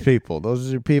nice people. Those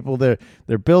are your people. Their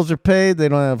bills are paid. They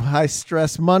don't have high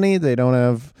stress money. They don't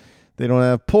have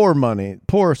poor money,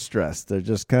 poor stress. They're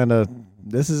just kind of.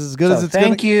 This is as good as it's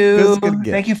Thank gonna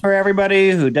get. Thank you for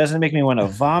everybody who doesn't make me want to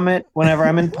vomit whenever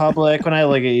I'm in public. When I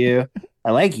look at you,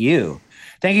 I like you.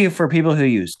 Thank you for people who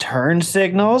use turn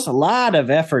signals. A lot of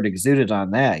effort exuded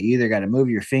on that. You either got to move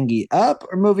your fingy up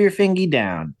or move your fingy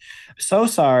down. So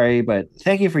sorry, but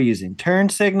thank you for using turn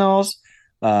signals.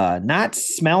 Not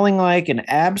smelling like an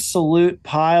absolute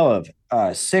pile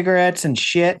of cigarettes and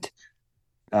shit.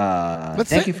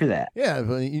 Thank you for that. Yeah,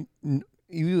 but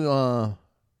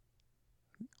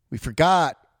we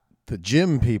forgot the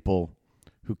gym people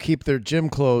who keep their gym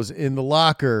clothes in the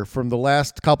locker from the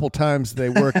last couple times they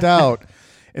worked out.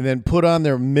 And then put on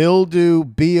their mildew,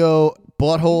 BO,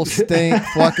 butthole stink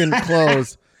fucking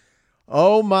clothes.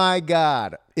 Oh my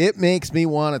God. It makes me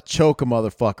want to choke a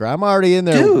motherfucker. I'm already in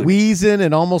there wheezing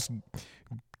and almost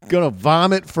going to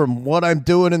vomit from what I'm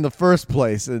doing in the first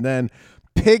place. And then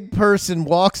pig person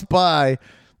walks by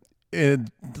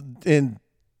and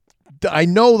I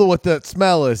know what that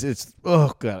smell is. It's,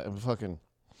 oh God, I'm fucking.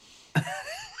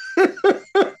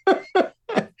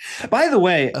 By the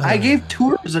way, I gave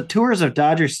tours of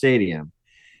Dodger Stadium,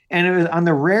 and it was on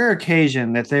the rare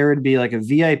occasion that there would be like a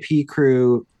VIP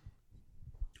crew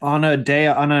on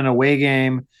an away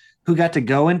game who got to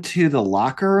go into the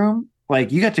locker room.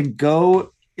 Like, you got to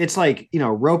go, it's like, you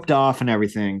know, roped off and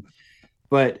everything.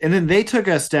 And then they took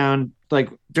us down like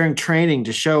during training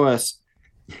to show us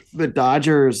the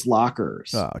Dodgers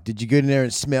lockers. Oh, did you get in there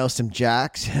and smell some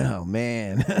jacks? Oh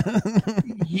man.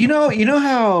 You know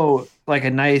how like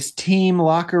a nice team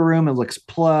locker room, it looks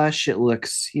plush, it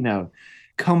looks, you know,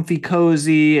 comfy,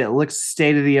 cozy, it looks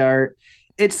state of the art.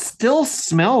 It still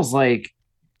smells like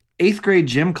 8th grade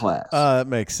gym class. That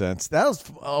makes sense. That was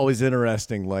always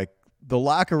interesting. Like the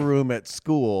locker room at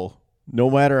school, no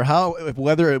matter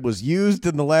whether it was used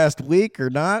in the last week or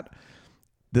not,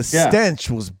 The stench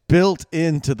was built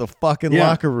into the fucking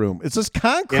locker room. It's just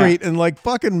concrete and like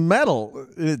fucking metal.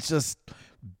 It's just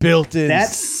built in. That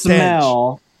stench.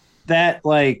 smell,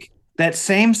 that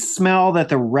same smell that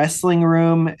the wrestling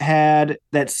room had.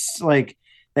 That's like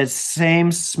that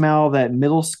same smell that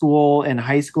middle school and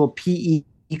high school PE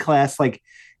class. Like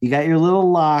you got your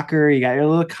little locker, you got your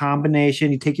little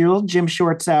combination. You take your little gym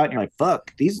shorts out, and you're like,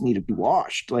 "Fuck, these need to be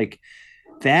washed." Like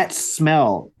that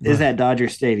smell is at Dodger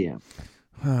Stadium.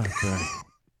 Oh, God.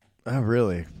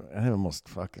 I almost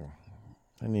fucking,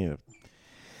 I need it.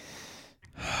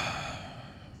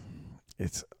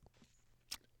 It's.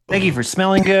 Thank you for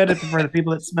smelling good for the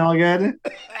people that smell good.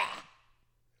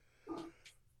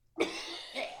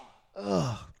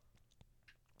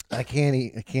 I can't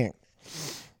eat. I can't.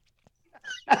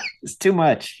 It's too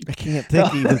much. I can't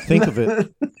even think of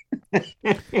it.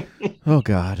 Oh,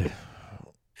 God.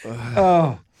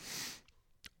 Oh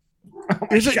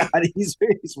my God, he's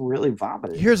really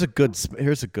vomiting. Here's a good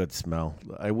smell.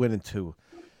 I went into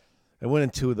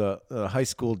the high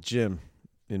school gym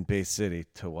in Bay City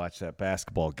to watch that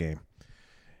basketball game,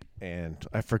 and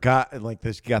I forgot like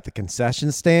this. You got the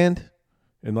concession stand,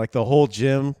 and like the whole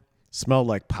gym smelled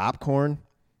like popcorn.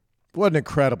 What an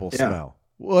incredible smell!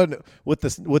 What with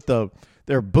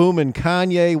they're booming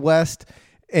Kanye West,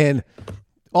 and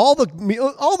all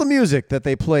the music that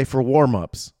they play for warm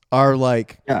ups are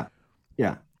like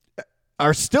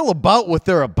are still about what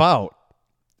they're about,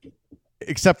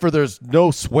 except for there's no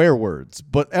swear words,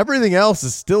 but everything else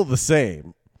is still the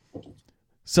same.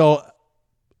 So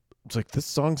it's like, this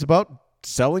song's about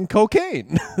selling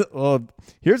cocaine.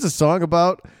 Here's a song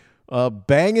about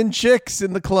banging chicks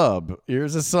in the club.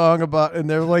 Here's a song about, and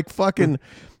they're like fucking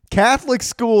Catholic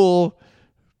school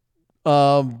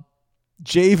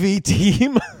JV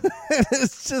team.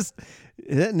 It's just,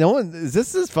 no one,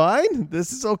 this is fine.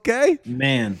 This is okay.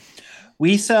 Man,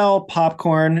 we sell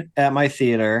popcorn at my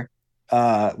theater.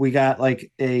 We got like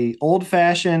a old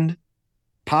fashioned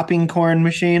popping corn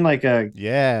machine, like a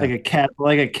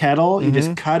kettle. You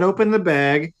just cut open the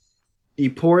bag,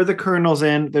 you pour the kernels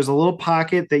in. There's a little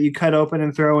pocket that you cut open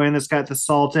and throw in that's got the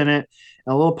salt in it.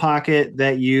 A little pocket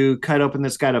that you cut open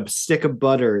that's got a stick of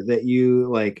butter that you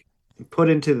like put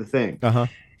into the thing.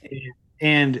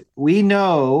 And we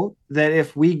know that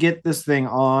if we get this thing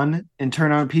on and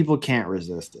turn on, people can't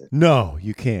resist it. No,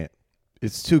 you can't.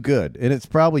 It's too good, and it's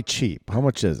probably cheap. How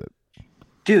much is it?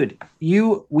 Dude,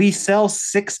 we sell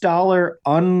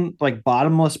 $6 like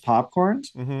bottomless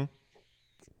popcorns.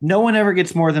 No one ever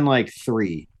gets more than like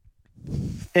 3.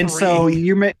 And so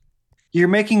you're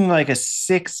making like a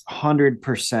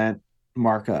 600%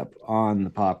 markup on the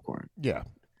popcorn. Yeah.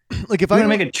 Like if you want to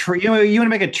make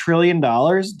 $1 trillion,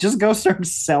 just go start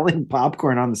selling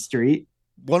popcorn on the street.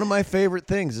 One of my favorite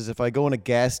things is if I go in a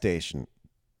gas station,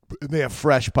 they have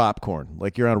fresh popcorn.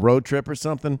 Like you're on a road trip or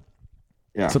something.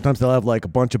 Yeah. Sometimes they'll have like a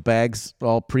bunch of bags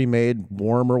all pre-made,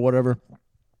 warm or whatever.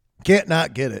 Can't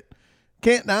not get it.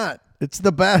 Can't not. It's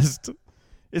the best.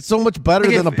 It's so much better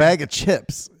than a bag of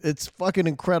chips. It's fucking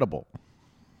incredible.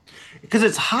 Because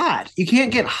it's hot. You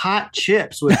can't get hot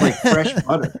chips with like fresh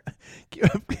butter.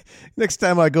 Next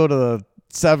time I go to the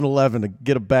 7-Eleven to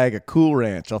get a bag of Cool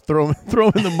Ranch, I'll throw them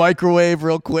in the microwave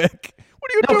real quick.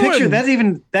 What are you doing? Picture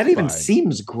that even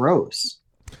seems gross.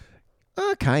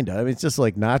 Kind of. I mean, it's just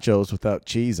like nachos without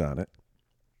cheese on it.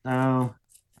 Oh,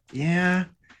 yeah.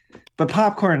 But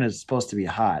popcorn is supposed to be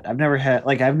hot. I've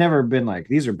never been like,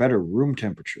 these are better room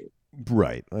temperature.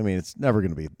 Right. I mean, it's never going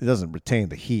to be, it doesn't retain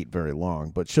the heat very long,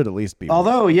 but should at least be.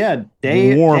 Although, yeah,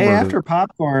 day after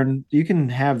popcorn, you can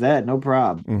have that. No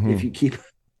problem. If you keep.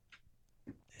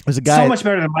 There's a guy. So much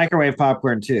better than microwave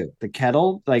popcorn, too. The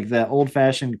kettle, like the old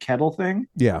fashioned kettle thing.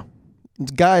 Yeah.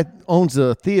 This guy owns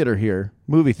a theater here,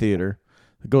 movie theater.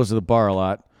 Goes to the bar a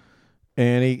lot,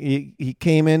 and he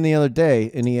came in the other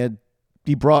day and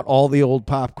he brought all the old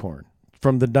popcorn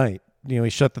from the night. You know,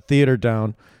 he shut the theater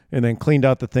down and then cleaned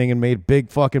out the thing and made big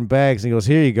fucking bags. And he goes,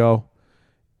 "Here you go."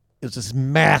 It's this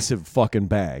massive fucking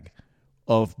bag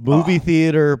of movie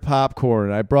theater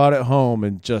popcorn. I brought it home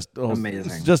and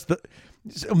amazing.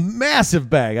 It's a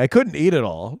massive bag. I couldn't eat it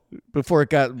all before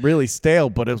it got really stale,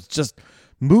 but it was just.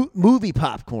 Movie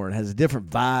popcorn has a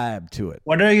different vibe to it.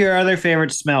 What are your other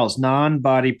favorite smells?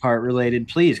 Non-body part related.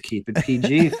 Please keep it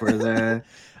PG for the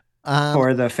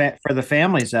for the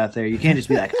families out there. You can't just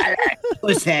be like,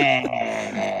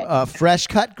 fresh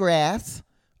cut grass.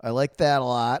 I like that a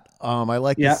lot. I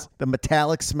like the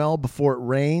metallic smell before it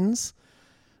rains.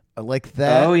 I like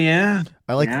that. Oh yeah.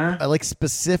 I like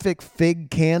specific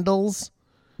fig candles.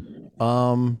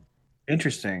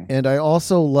 Interesting. And I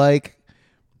also like.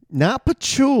 Not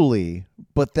patchouli,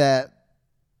 but that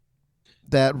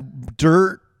that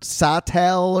dirt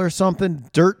Satel or something,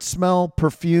 dirt smell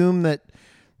perfume that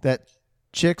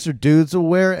chicks or dudes will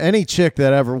wear. Any chick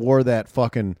that ever wore that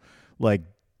fucking like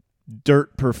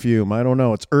dirt perfume, I don't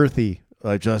know, it's earthy.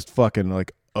 I just fucking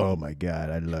like, oh my God,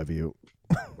 I love you.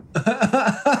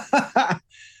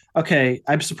 Okay,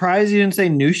 I'm surprised you didn't say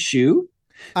new shoe.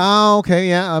 Oh, okay,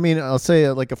 yeah. I mean, I'll say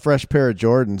like a fresh pair of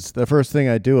Jordans. The first thing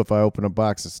I do if I open a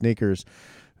box of sneakers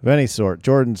of any sort,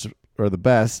 Jordans are the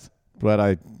best, but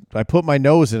I put my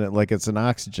nose in it like it's an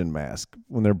oxygen mask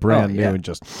when they're brand new and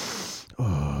just.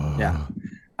 Oh. Yeah,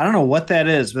 I don't know what that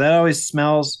is, but that always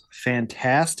smells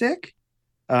fantastic.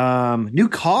 New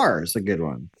car is a good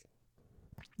one.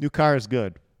 New car is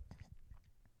good.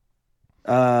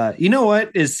 You know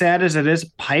what? As sad as it is,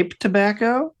 pipe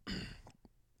tobacco.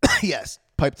 Yes,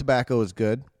 pipe tobacco is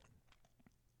good.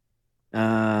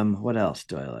 What else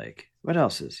do I like? What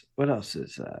else is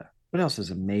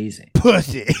amazing?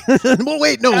 Pussy. Well,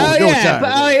 wait, no, Oh no, yeah,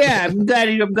 sorry. I'm glad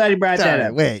you brought that Sorry,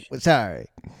 up. wait, sorry.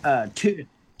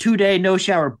 2-day no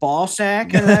shower ball sack.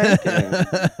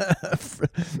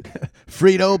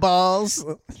 Frito balls.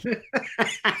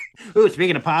 Ooh,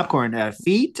 speaking of popcorn,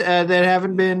 feet that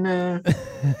haven't been.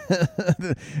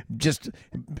 Just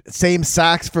same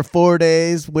socks for 4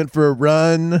 days. Went for a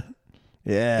run.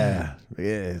 Yeah,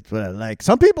 it's what I like.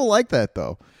 Some people like that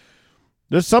though.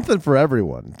 There's something for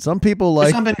everyone. Some people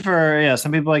like Some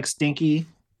people like stinky.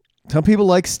 Some people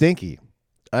like stinky.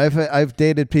 I've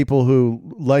dated people who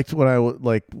liked when I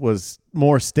was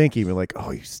more stinky. We're like,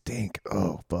 oh, you stink.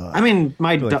 Oh, fuck. I mean,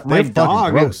 my fucking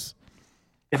dog. gross.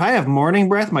 If I have morning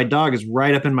breath, my dog is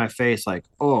right up in my face, like,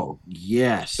 oh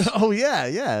yes. Oh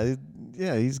yeah.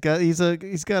 He's got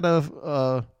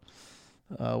a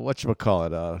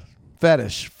whatchamacallit, a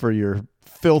fetish for your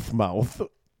filth mouth.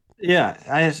 Yeah,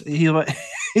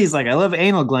 he's like, I love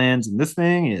anal glands, and this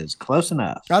thing is close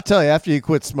enough. I'll tell you, after you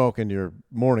quit smoking, your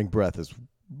morning breath is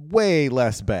way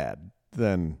less bad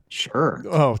than. Sure.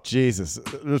 Oh Jesus,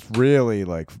 it's really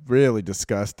really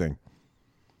disgusting.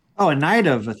 Oh, a night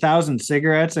of 1,000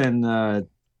 cigarettes and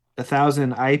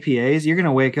 1,000 IPAs, you're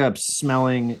gonna wake up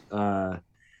smelling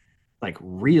like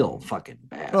real fucking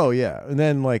bad. Oh yeah, and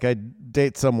then like I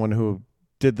date someone who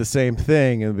did the same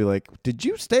thing and be like, did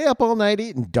you stay up all night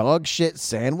eating dog shit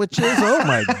sandwiches? Oh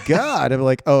my God. I'm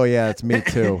like, oh yeah, it's me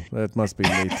too. That must be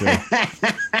me too.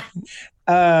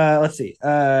 Let's see.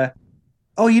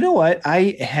 Oh, you know what?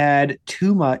 I had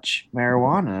too much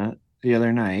marijuana the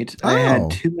other night. Oh. I had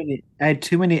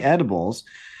too many edibles.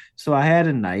 So I had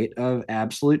a night of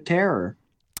absolute terror.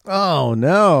 Oh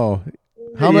no.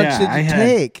 How much did you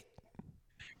take?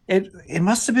 It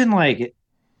must have been like,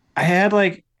 I had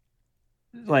like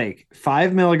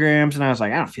 5 milligrams, and I was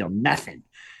like, I don't feel nothing.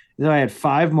 Then I had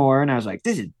 5 more, and I was like,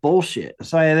 this is bullshit.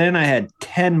 So then I had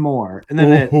 10 more, and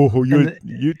then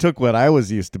you took what I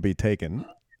was used to be taking.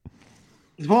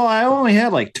 Well, I only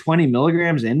had like 20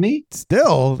 milligrams in me.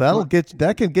 Still,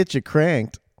 that can get you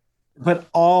cranked. But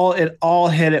it all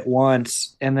hit at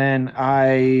once, and then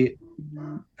I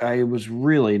was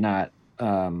really not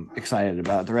excited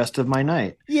about the rest of my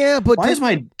night. Yeah, but why is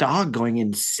my dog going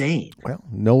insane? Well,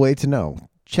 no way to know.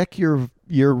 Check your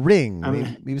ring.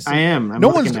 I am. No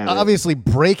one's obviously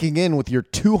breaking in with your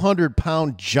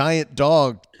 200-pound giant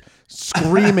dog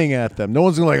screaming at them. No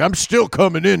one's gonna like, I'm still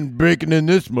coming in, breaking in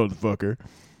this motherfucker.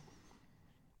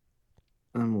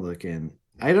 I'm looking.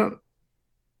 I don't.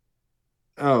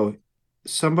 Oh,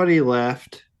 somebody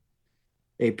left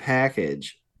a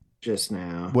package just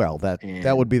now. Well,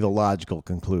 that would be the logical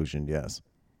conclusion, yes.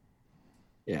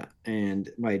 Yeah, and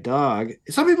my dog.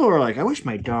 Some people are like, I wish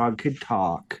my dog could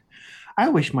talk. I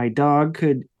wish my dog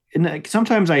could. And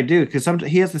sometimes I do, because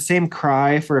he has the same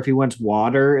cry for if he wants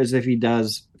water as if he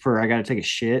does for I got to take a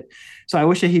shit. So I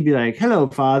wish that he'd be like, "Hello,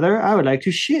 father. I would like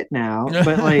to shit now." But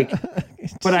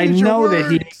but I know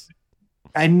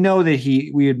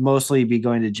that we would mostly be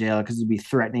going to jail because he'd be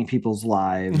threatening people's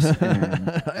lives.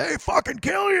 And... Hey, fucking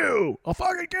kill you! I'll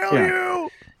fucking kill you!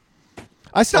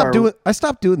 I stopped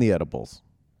doing the edibles.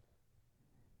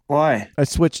 Why? I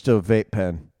switched to a vape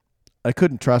pen. I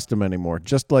couldn't trust them anymore.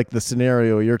 Just like the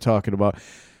scenario you're talking about,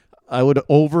 I would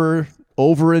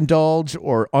overindulge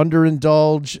or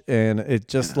underindulge, and it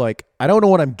just like I don't know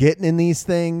what I'm getting in these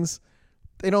things.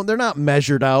 They're not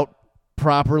measured out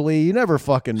properly. You never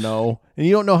fucking know, and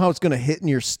you don't know how it's going to hit in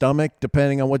your stomach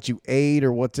depending on what you ate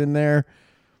or what's in there.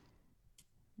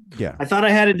 Yeah, I thought I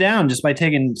had it down just by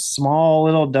taking small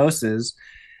little doses.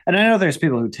 And I know there's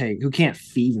people who can't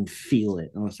even feel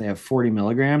it unless they have 40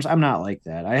 milligrams. I'm not like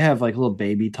that. I have like a little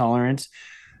baby tolerance.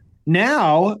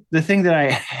 Now, the thing that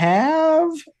I have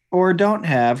or don't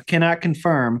have, cannot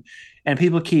confirm, and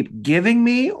people keep giving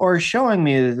me or showing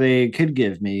me that they could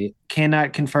give me,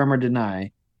 cannot confirm or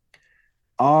deny,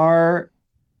 are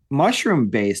mushroom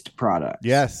based products.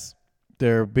 Yes,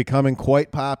 they're becoming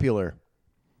quite popular,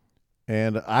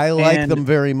 and I like And them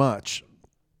very much.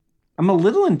 I'm a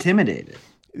little intimidated.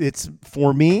 It's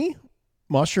for me,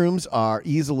 mushrooms are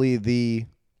easily the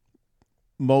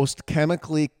most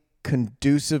chemically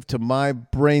conducive to my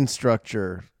brain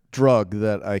structure drug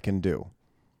that I can do.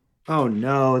 Oh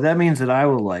no, that means that I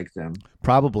will like them.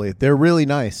 Probably. They're really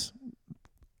nice.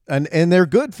 And they're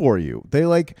good for you. They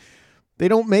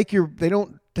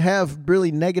don't have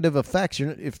really negative effects.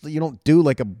 If you don't do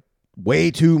like a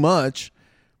way too much.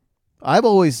 I've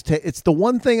always it's the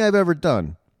one thing I've ever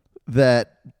done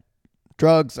that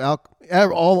drugs,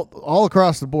 all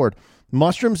across the board.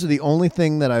 Mushrooms are the only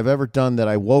thing that I've ever done that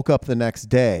I woke up the next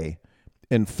day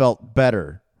and felt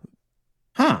better.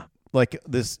 Huh. Like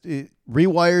this, it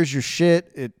rewires your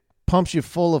shit. It pumps you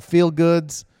full of feel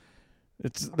goods.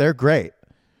 They're great.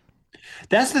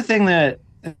 That's the thing that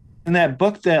in that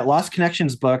book, that Lost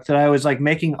Connections book, that I was like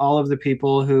making all of the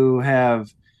people who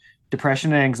have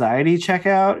depression and anxiety check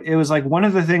out. It was like one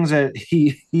of the things that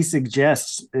he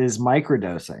suggests is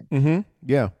microdosing. Mm-hmm.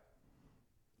 Yeah.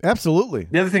 Absolutely.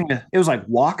 The other thing, it was like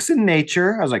walks in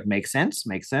nature. I was like, makes sense,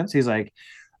 makes sense. He's like,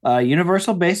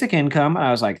 universal basic income. And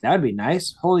I was like, that'd be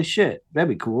nice. Holy shit, that'd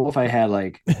be cool if I had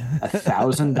like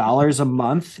 $1,000 a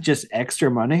month, just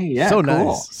extra money. Yeah, so cool.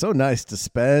 nice, so nice to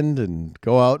spend and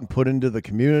go out and put into the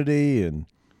community. And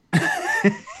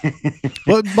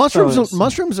but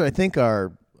mushrooms, I think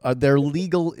are they're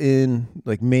legal in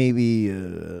like maybe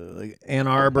like Ann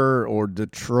Arbor or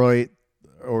Detroit,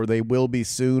 or they will be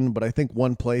soon. But I think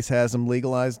one place has them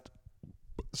legalized.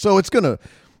 So it's gonna.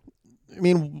 I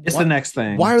mean, it's the next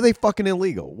thing. Why are they fucking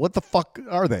illegal? What the fuck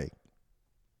are they?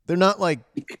 They're not like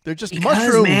they're just because,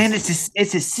 mushrooms. Man, it's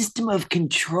a system of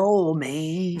control,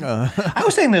 man. I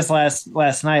was saying this last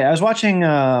night. I was watching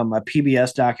a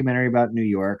PBS documentary about New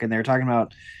York, and they were talking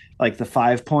about like the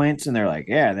 5 points, and they're like,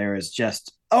 yeah, there is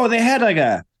just they had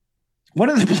like one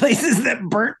of the places that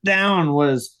burnt down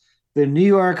was the New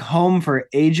York home for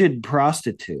aged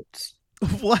prostitutes.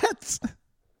 What?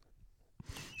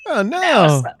 Oh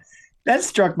no. That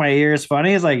struck my ears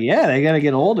funny. It's like, yeah, they got to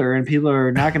get older and people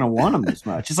are not going to want them as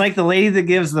much. It's like the lady that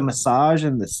gives the massage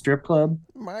in the strip club.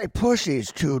 My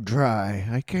pussy's too dry.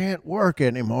 I can't work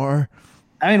anymore.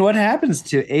 I mean, what happens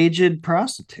to aged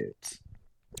prostitutes?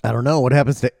 I don't know. What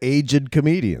happens to aged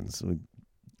comedians?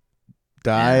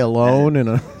 Die alone in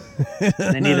a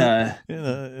they need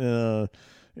in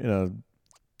a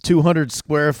 200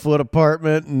 square foot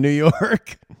apartment in New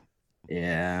York.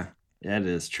 Yeah. That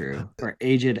is true. Or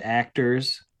aged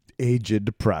actors.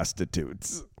 Aged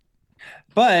prostitutes.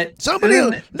 But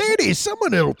ladies,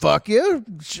 someone will fuck you.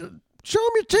 Show them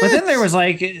your tits. But then there was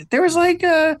like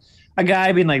a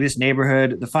guy being like, this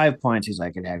neighborhood, the 5 points, he's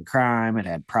like, it had crime, it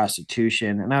had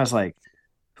prostitution. And I was like,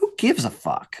 who gives a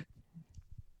fuck?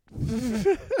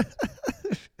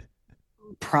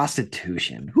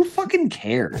 Prostitution. Who fucking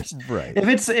cares? Right. If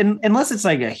it's unless it's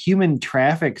like a human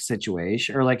traffic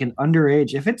situation or like an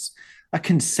underage, if it's a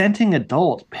consenting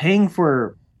adult paying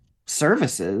for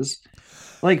services,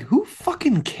 like who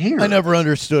fucking cares? I never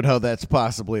understood how that's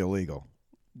possibly illegal.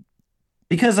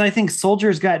 Because I think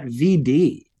soldiers got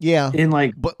VD. Yeah.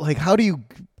 But how do you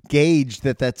gauge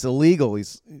that that's illegal?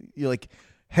 You're like,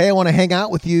 hey, I want to hang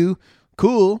out with you.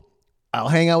 Cool. I'll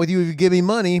hang out with you if you give me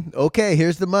money. Okay,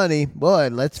 here's the money. Boy,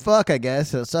 let's fuck, I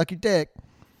guess. I'll suck your dick.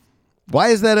 Why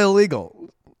is that illegal?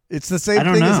 It's the same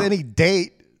thing as any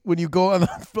date. When you go on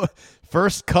the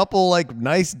first couple like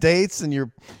nice dates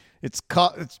and it's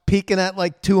peaking at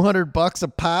like $200 a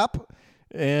pop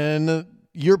and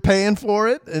you're paying for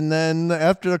it. And then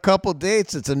after a couple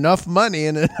dates, it's enough money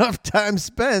and enough time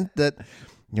spent that,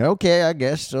 okay, I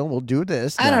guess so. We'll do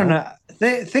this now. I don't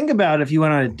know. Think about if you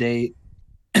went on a date.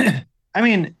 I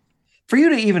mean, for you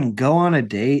to even go on a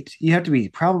date, you have to be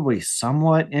probably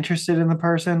somewhat interested in the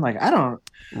person. Like, I don't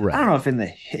know if in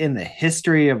the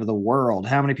history of the world,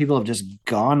 how many people have just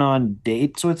gone on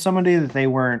dates with somebody that they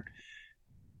weren't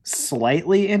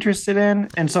slightly interested in.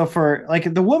 And so for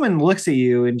like the woman looks at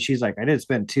you and she's like, I did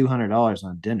spend $200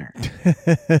 on dinner.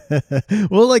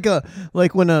 Well,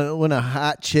 like when a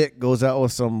hot chick goes out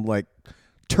with some like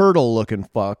turtle looking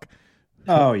fuck.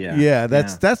 Oh yeah. Yeah,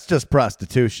 that's just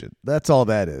prostitution. That's all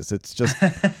that is. It's just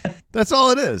that's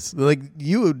all it is. Like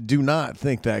you do not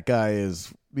think that guy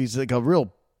he's like a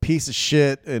real piece of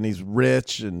shit and he's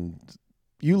rich and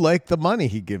you like the money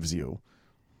he gives you.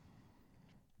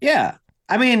 Yeah.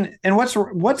 I mean, and what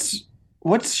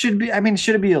should be, I mean,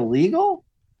 should it be illegal?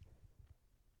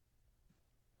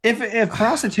 if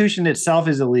prostitution itself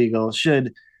is illegal,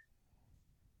 should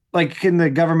like can the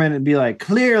government be like,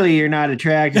 clearly you're not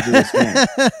attracted to this man?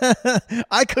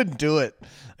 I couldn't do it.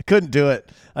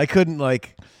 I couldn't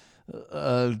like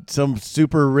some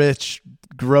super rich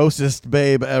grossest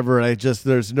babe ever.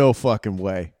 There's no fucking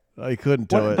way. I couldn't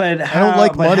do it. But I don't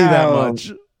like money that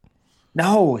much.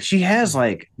 No, she has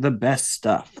like the best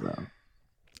stuff though.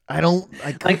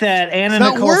 Like that Anna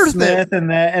Nicole Smith and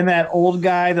that old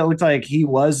guy that looked like he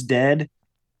was dead.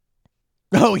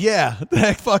 Oh yeah,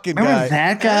 that fucking Remember guy.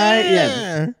 That guy?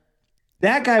 Yeah.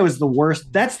 That guy was the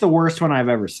worst. That's the worst one I've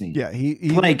ever seen. Yeah, he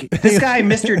like this guy,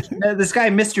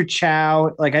 Mr.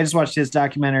 Chow. Like I just watched his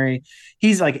documentary.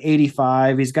 He's like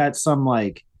 85. He's got some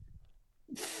like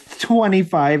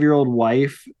 25-year-old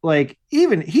wife. Like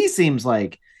even he seems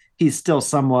like he's still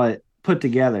somewhat put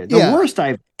together. The worst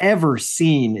I've ever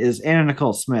seen is Anna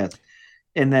Nicole Smith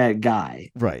and that guy.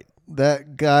 Right.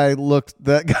 That guy looked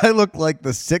like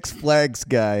the Six Flags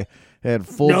guy. Had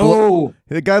full.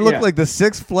 The guy looked like the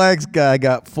Six Flags guy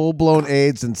got full blown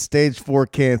AIDS and stage 4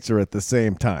 cancer at the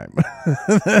same time.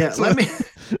 Let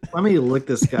me look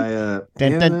this guy up.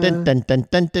 The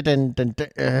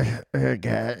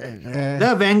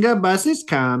Venga bus is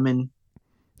coming.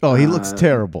 Oh, he looks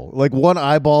terrible. Like one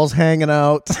eyeball's hanging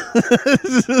out,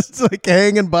 just like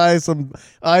hanging by some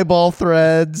eyeball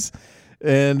threads,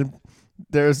 and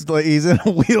there's like he's in a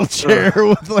wheelchair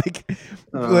with like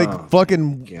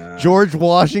fucking God. George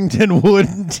Washington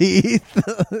wooden teeth.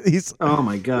 He's oh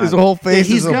my God, his whole face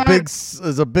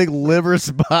is a big liver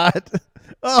spot.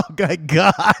 Oh my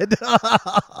God.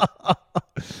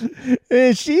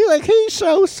 And she like he's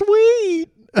so sweet.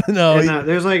 No,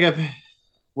 there's like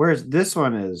where's this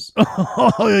one is?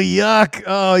 Oh yuck!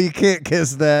 Oh, you can't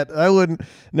kiss that. I wouldn't.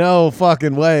 No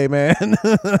fucking way, man.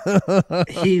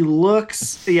 He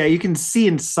looks. Yeah, you can see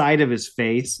inside of his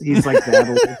face. He's like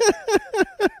that.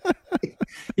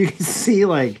 You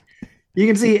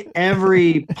can see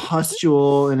every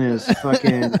pustule in his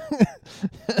fucking.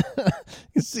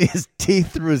 You see his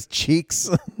teeth through his cheeks.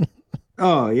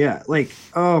 Oh yeah, like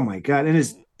oh my God, and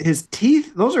his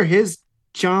teeth. Those are his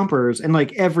chompers, and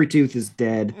like every tooth is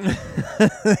dead.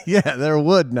 Yeah, they're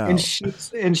wood now. And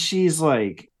she's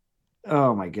like,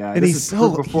 oh my God. And he's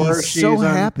so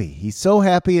happy. He's so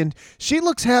happy, and she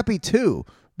looks happy too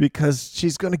because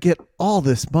she's gonna get all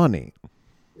this money.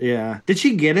 Yeah. Did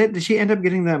she get it? Did she end up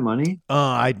getting that money?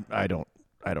 I don't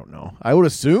know. I would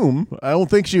assume. I don't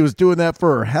think she was doing that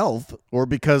for her health or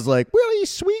because like, well,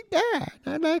 he's sweet guy.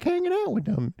 I like hanging out with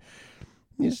him.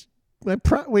 We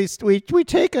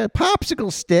take a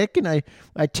popsicle stick and I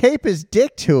tape his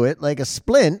dick to it like a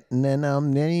splint, and then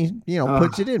he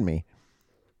puts it in me.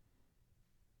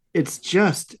 It's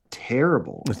just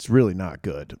terrible. It's really not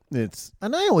good. And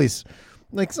I always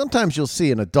like sometimes you'll see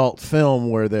an adult film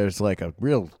where there's like a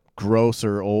real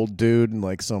grosser old dude and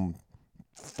like some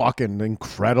fucking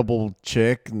incredible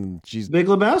chick, and she's Big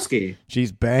Lebowski.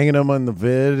 She's banging him on the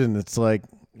vid, and it's like,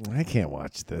 I can't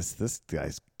watch this. This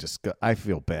guy's just I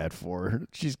feel bad for her.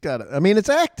 She's got I mean, it's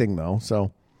acting though,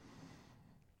 so.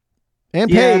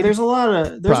 And paid. There's a lot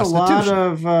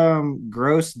of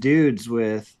gross dudes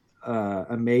with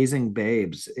amazing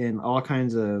babes in all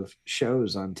kinds of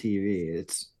shows on TV.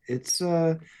 It's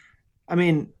I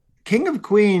mean, King of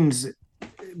Queens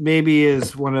maybe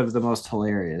is one of the most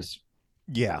hilarious.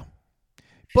 Yeah.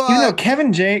 But even though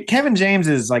Kevin James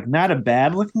is like not a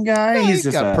bad looking guy, no, he's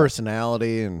just got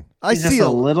personality, and I see a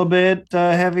little bit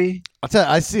heavy. I'll tell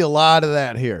you, I see a lot of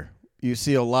that here. You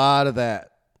see a lot of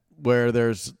that where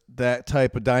there's that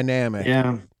type of dynamic.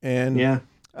 Yeah. And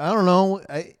I don't know.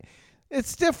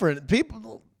 It's different.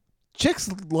 Chicks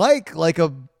like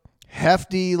a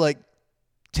hefty, like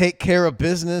take care of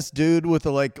business dude with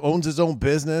owns his own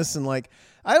business, and like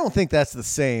I don't think that's the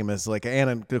same as like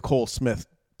Anna Nicole Smith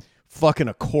fucking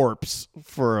a corpse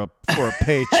for a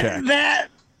paycheck. That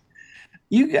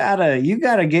you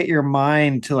gotta get your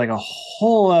mind to like a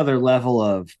whole other level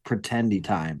of pretendy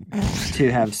time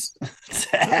to have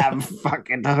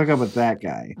fucking to hook up with that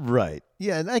guy. Right.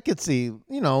 Yeah, and I could see,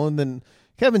 and then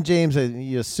Kevin James,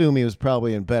 you assume he was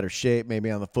probably in better shape, maybe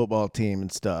on the football team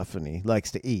and stuff, and he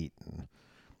likes to eat.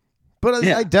 But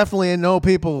I definitely know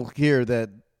people here that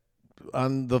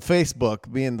on the Facebook,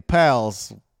 being the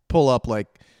pals, pull up like,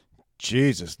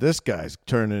 Jesus, this guy's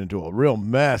turning into a real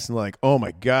mess. And like, oh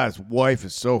my God, his wife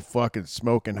is so fucking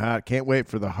smoking hot. Can't wait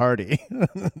for the Hardy.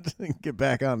 get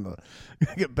back in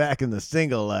the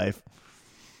single life.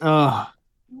 Oh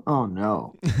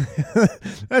no.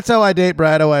 That's how I date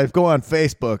Brad. I go on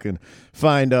Facebook and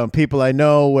find people I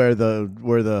know where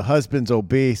the husband's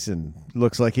obese and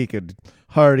looks like he could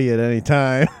Hardy at any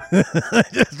time.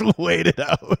 Just wait it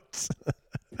out.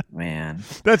 Man,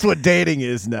 That's what dating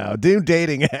is now. Do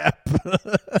dating app.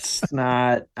 it's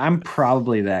not. I'm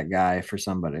probably that guy for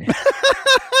somebody.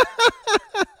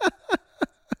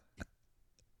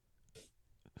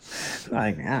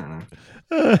 Like, I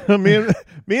don't know.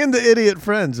 me and the idiot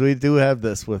friends, we do have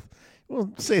this with,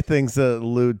 we'll say things that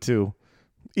allude to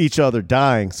each other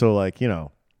dying. So, like,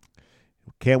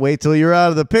 can't wait till you're out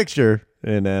of the picture.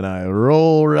 And then I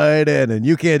roll right in, and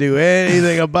you can't do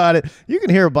anything about it. You can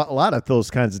hear about a lot of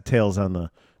those kinds of tales on the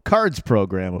Cards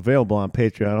program, available on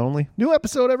Patreon only. New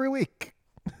episode every week.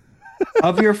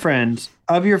 Of your friends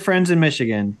in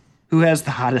Michigan, who has the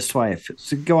hottest wife?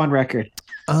 So go on record.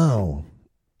 Oh,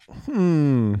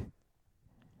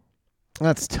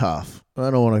 that's tough.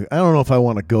 I don't know if I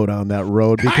want to go down that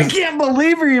road I because can't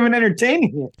believe you're even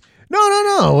entertaining it.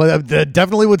 no. I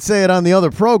definitely would say it on the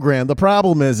other program. The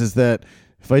problem is that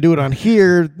if I do it on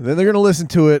here, then they're going to listen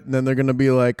to it, and then they're going to be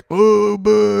like, oh,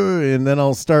 boo, and then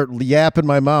I'll start yapping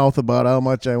my mouth about how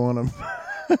much I want them.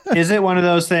 Is it one of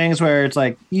those things where it's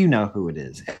like, you know who it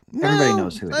is? Everybody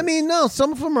knows who it is. I mean, no,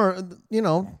 some of them are,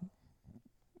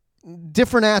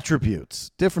 different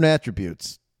attributes.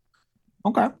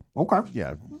 Okay.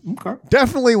 Yeah. Okay.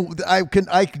 Definitely, I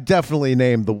could definitely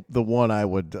name the one I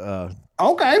would.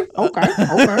 Okay.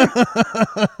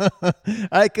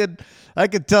 I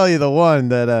could tell you the one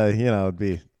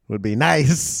that would be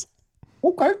nice.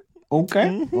 Okay.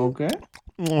 Okay,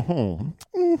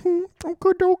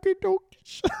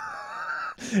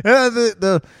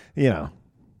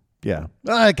 yeah.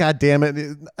 God damn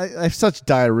it! I have such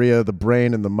diarrhea of the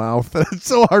brain and the mouth. It's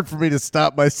so hard for me to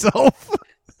stop myself.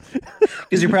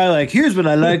 Because you're probably like, here's what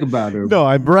I like about her. No,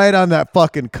 I'm right on that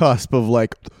fucking cusp of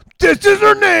like, this is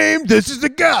her name. This is the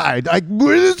guy. This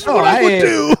is what I would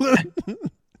do.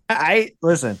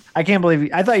 Listen. I can't believe you.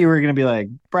 I thought you were going to be like,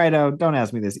 Brido, don't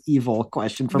ask me this evil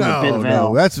question from the pit of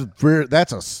hell.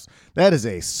 That is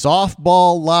a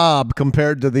softball lob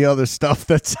compared to the other stuff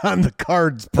that's on the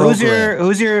Cards program.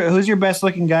 Who's your best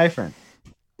looking guy friend?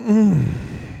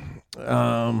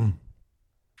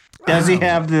 Does he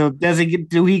have the? Does he get?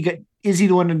 Do he get? Is he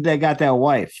the one that got that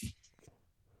wife?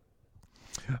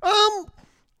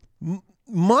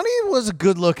 Money was a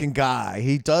good-looking guy.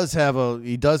 He does have a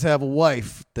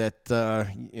wife that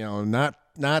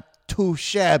not too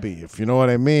shabby, if you know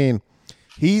what I mean.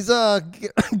 He's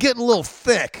getting a little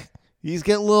thick.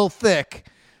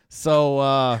 So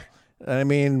I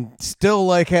mean, still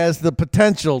like has the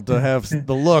potential to have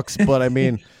the looks, but I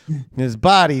mean, his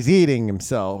body's eating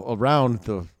himself around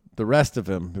the rest of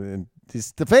him. And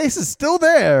the face is still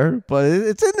there, but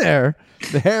it's in there.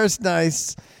 The hair's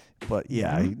nice, but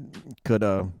yeah, he could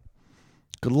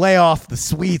lay off the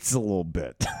sweets a little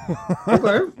bit.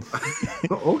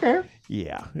 Okay.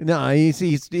 Yeah. No,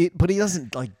 but he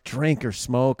doesn't like drink or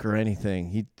smoke or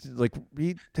anything. He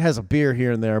has a beer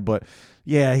here and there, but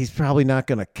yeah, he's probably not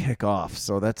going to kick off,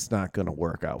 so that's not going to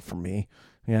work out for me.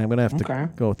 Yeah, I'm going to have to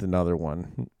go with another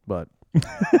one, but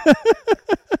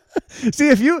see,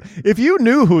 if you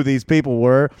knew who these people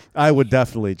were, I would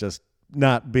definitely just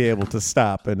not be able to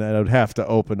stop, and I would have to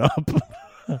open up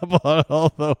about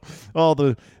all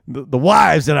the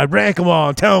wives, and I'd rank them all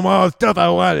and tell them all the stuff I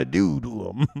want to do to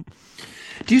them.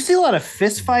 Do you see a lot of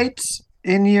fist fights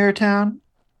in your town?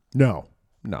 No.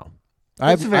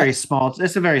 It's a very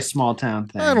small town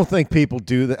thing. I don't think people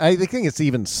do that. I think it's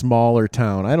even smaller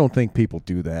town. I don't think people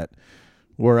do that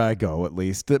where I go, at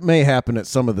least. It may happen at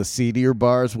some of the seedier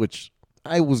bars, which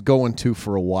I was going to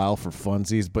for a while for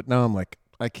funsies, but now I'm like,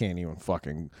 I can't even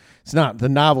it's not, the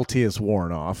novelty is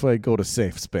worn off. I go to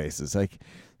safe spaces.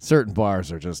 Certain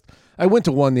bars are just, I went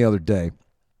to one the other day,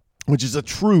 which is a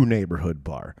true neighborhood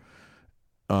bar.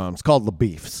 It's called Le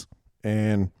Beefs,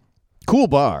 and cool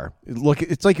bar.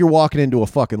 It's like you're walking into a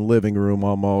fucking living room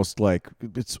almost. Like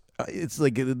it's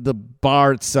like the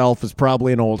bar itself is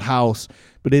probably an old house,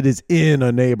 but it is in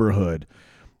a neighborhood.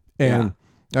 And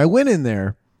I went in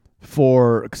there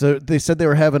because they said they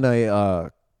were having a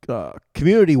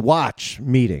community watch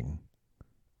meeting,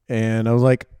 and I was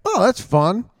like, oh, that's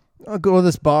fun. I'll go to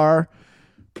this bar,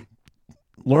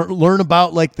 learn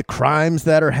about like the crimes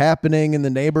that are happening in the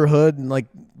neighborhood, and like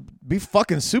be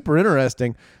fucking super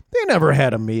interesting. They never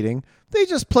had a meeting. They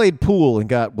just played pool and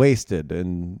got wasted,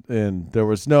 and there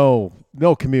was no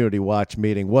community watch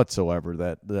meeting whatsoever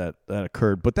that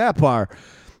occurred. But that bar,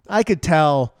 I could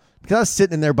tell because I was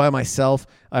sitting in there by myself.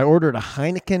 I ordered a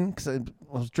Heineken because I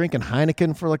was drinking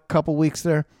Heineken for like a couple weeks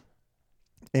there,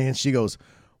 and she goes,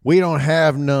 "We don't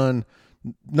have none.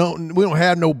 No, we don't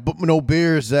have no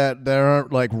beers that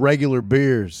aren't like regular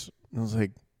beers." And I was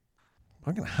like,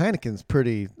 fucking Heineken's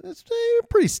it's a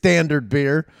pretty standard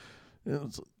beer.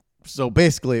 So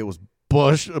basically, it was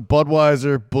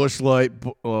Budweiser, Busch Light,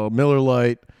 Miller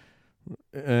Lite,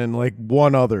 and like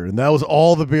one other, and that was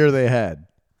all the beer they had.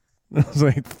 I was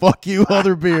like, "Fuck you,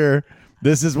 other beer.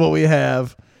 This is what we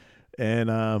have."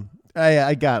 And I'm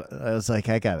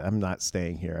not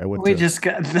staying here. We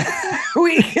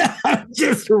got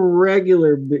just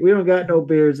regular. We don't got no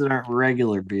beers that aren't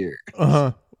regular beer.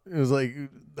 It was like,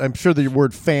 I'm sure the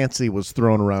word fancy was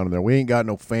thrown around in there. We ain't got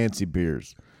no fancy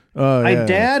beers. My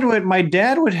dad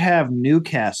would have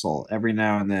Newcastle every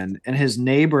now and then, and his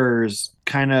neighbors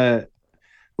kind of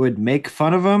would make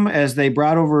fun of him as they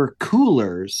brought over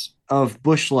coolers of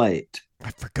Busch Light.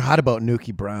 I forgot about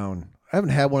Nuki Brown. I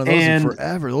haven't had one of those in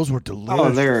forever. Those were delicious.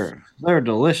 Oh, they're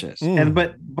delicious. And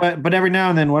but every now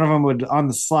and then one of them would on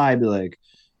the slide be like,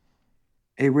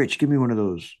 "Hey, Rich, give me one of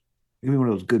those. Give me one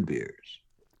of those good beers."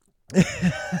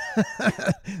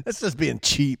 That's just being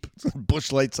cheap.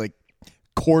 Busch Light's like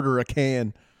quarter a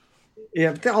can.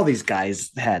 Yeah, all these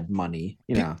guys had money,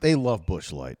 you know. They love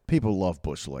Busch Light. People love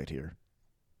Busch Light here.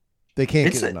 They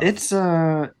can't get enough.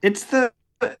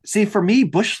 See, for me,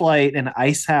 Busch Light and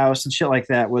Ice House and shit like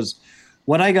that was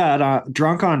what I got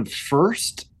drunk on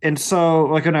first. And so,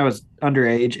 like when I was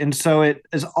underage, and so it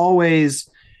is always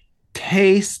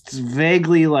tastes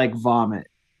vaguely like vomit.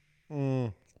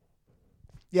 Yeah,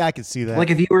 I can see that.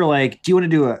 Like if you were like, "Do you want to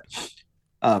do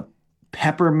a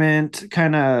peppermint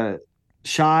kind of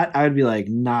shot?" I would be like,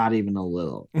 "Not even a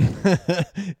little."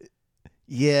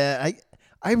 Yeah,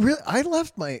 I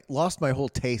lost my whole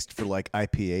taste for like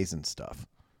IPAs and stuff.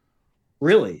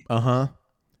 Really?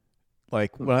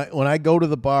 Like when I go to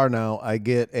the bar now, I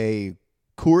get a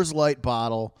Coors Light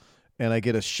bottle and I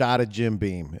get a shot of Jim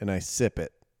Beam and I sip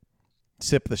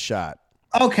the shot.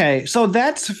 Okay, so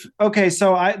that's okay.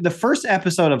 So the first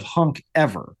episode of Hunk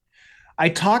ever, I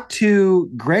talked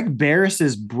to Greg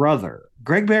Barris's brother.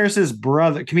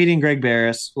 Comedian Greg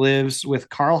Barris, lives with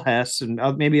Carl Hess and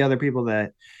maybe other people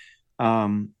that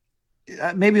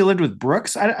maybe lived with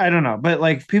Brooks. I don't know, but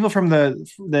like people from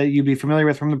that you'd be familiar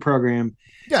with from the program.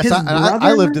 Yes,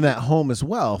 I lived in that home as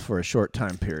well for a short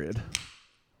time period.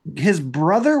 His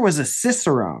brother was a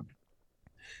cicerone,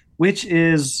 which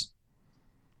is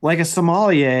like a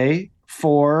sommelier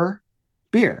for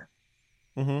beer.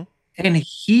 Mm-hmm. And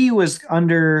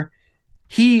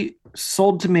he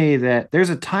sold to me that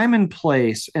there's a time and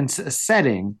place and a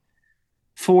setting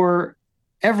for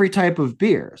every type of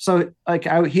beer. So like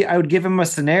I would give him a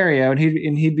scenario and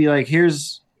he'd be like,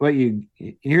 here's what you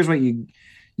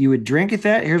would drink at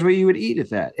that. Here's what you would eat at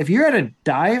that. If you're at a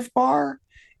dive bar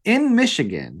in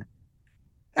Michigan,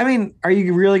 I mean, are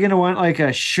you really going to want like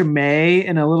a Chimay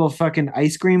in a little fucking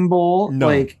ice cream bowl? No.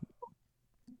 Like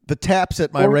the taps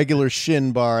at my regular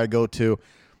Shin bar I go to,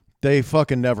 they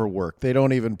fucking never work. They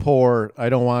don't even pour. I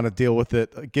don't want to deal with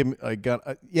it.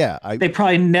 They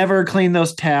probably never clean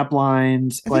those tap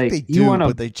lines. I think they do,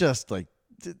 but they just like,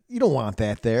 you don't want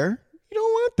that there. You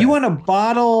don't want that.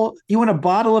 You want a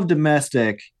bottle of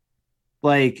domestic,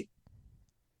 like,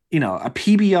 you know, a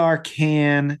PBR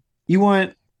can. You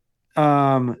want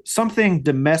something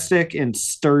domestic and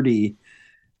sturdy,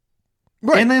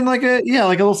 right? And then like a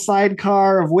little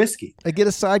sidecar of whiskey. I get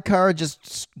a sidecar,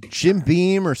 just Jim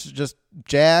Beam or just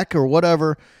Jack or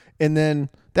whatever, and then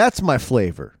that's my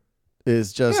flavor.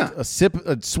 Is just a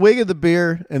swig of the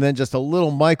beer, and then just a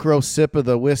little micro sip of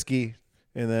the whiskey,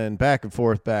 and then back and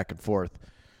forth, back and forth.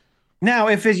 Now,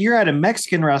 if you're at a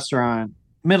Mexican restaurant,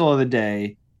 middle of the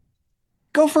day,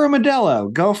 go for a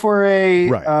Modelo. Go for a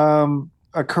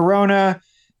Corona,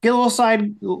 get a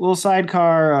little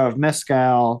sidecar of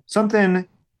mezcal, something,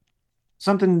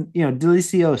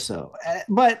 delicioso.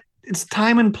 But it's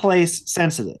time and place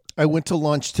sensitive. I went to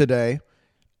lunch today.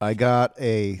 I got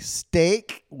a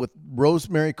steak with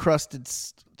rosemary crusted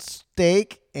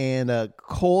steak and a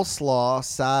coleslaw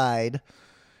side.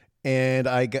 And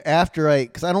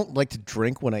because I don't like to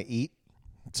drink when I eat,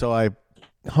 so I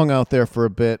hung out there for a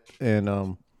bit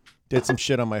and did some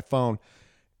shit on my phone.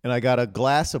 And I got a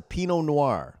glass of Pinot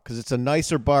Noir because it's a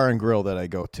nicer bar and grill that I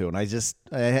go to. And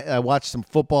I watched some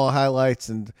football highlights,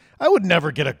 and I would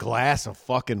never get a glass of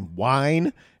fucking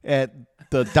wine at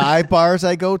the dive bars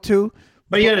I go to.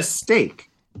 But you had a steak.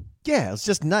 Yeah, it was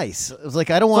just nice. It was like,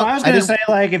 I don't want... I was going to say,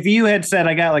 like, if you had said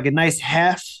I got like a nice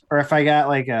hef, or if I got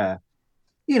like a,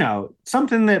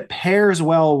 something that pairs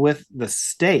well with the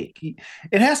steak.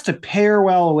 It has to pair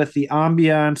well with the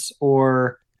ambiance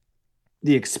or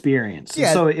the experience.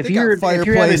 Yeah, so if you're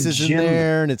fireplaces in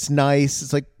there and it's nice,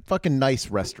 it's like fucking nice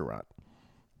restaurant.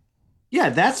 Yeah,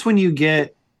 that's when you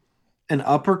get an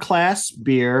upper class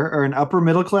beer or an upper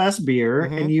middle class beer,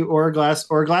 Mhm. and or a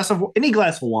glass of any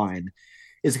glass of wine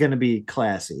is going to be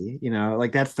classy.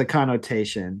 Like that's the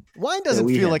connotation Wine that doesn't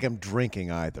we feel have. like I'm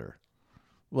drinking either.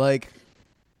 Like,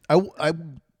 I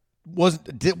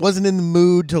wasn't in the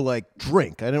mood to like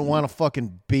drink. I didn't want a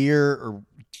fucking beer or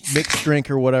mixed drink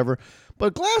or whatever.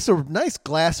 But nice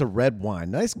glass of red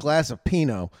wine, nice glass of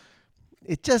Pinot.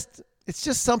 It's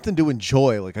just something to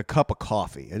enjoy, like a cup of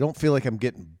coffee. I don't feel like I'm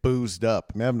getting boozed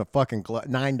up. I'm having a fucking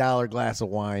 $9 glass of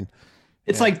wine.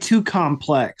 It's like too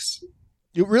complex.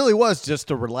 It really was just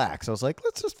to relax. I was like,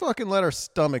 let's just fucking let our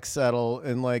stomach settle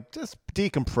and like just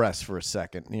decompress for a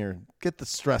second here, get the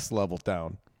stress level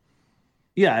down.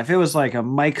 Yeah, if it was like a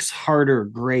Mike's Harder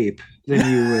grape,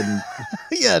 then you would.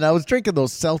 Yeah, and I was drinking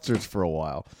those seltzers for a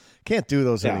while. Can't do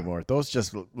those Yeah. anymore. Those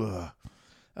just, I don't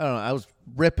know. I was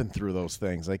ripping through those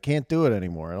things. I can't do it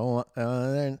anymore. I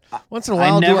don't. Once in a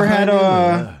while, I never had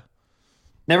a.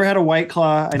 Never had a White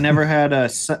Claw. I never had a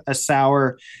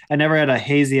sour. I never had a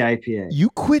hazy IPA. You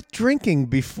quit drinking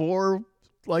before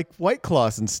like White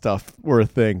Claws and stuff were a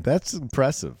thing. That's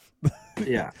impressive.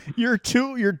 Yeah. Your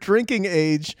drinking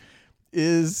age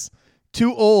is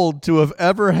too old to have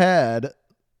ever had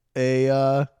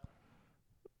a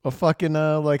fucking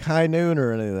like High Noon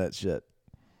or any of that shit.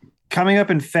 Coming up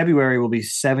in February will be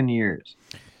 7 years.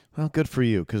 Well, good for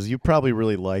you, because you probably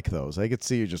really like those. I could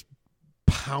see you just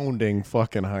pounding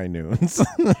fucking High Noons.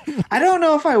 I don't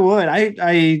know if I would.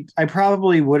 I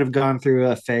probably would have gone through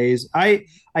a phase. I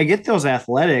get those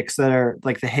athletics that are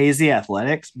like the hazy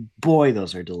athletics. Boy,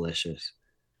 those are delicious.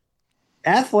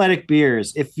 Athletic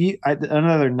beers. I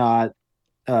know they're not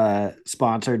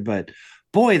sponsored, but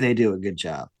boy, they do a good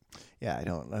job. Yeah, I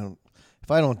don't. If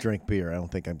I don't drink beer, I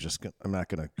don't think I'm not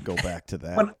gonna go back to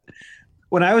that.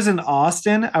 When I was in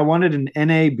Austin, I wanted an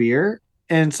NA beer.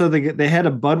 And so they had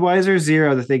a Budweiser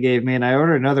Zero that they gave me, and I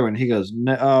ordered another one. He goes,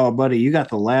 "No, oh, buddy, you got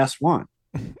the last one."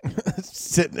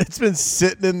 It's been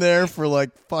sitting in there for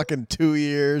like fucking 2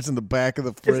 years in the back of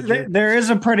the fridge. There is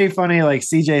a pretty funny like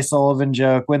CJ Sullivan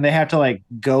joke when they have to like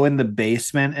go in the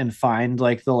basement and find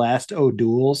like the last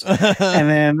O'Douls,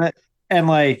 and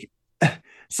like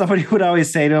somebody would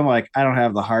always say to him like, "I don't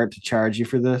have the heart to charge you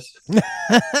for this."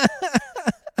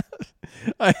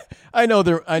 I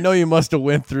know you must have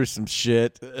went through some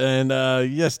shit, and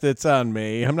yes, it's on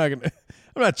me. I'm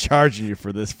not charging you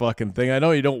for this fucking thing. I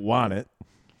know you don't want it.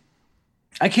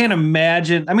 I can't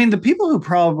imagine. I mean, the people who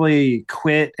probably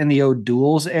quit in the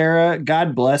O'Doul's era,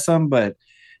 God bless them, but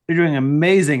they're doing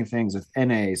amazing things with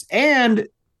NAs and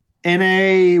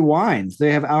NA wines.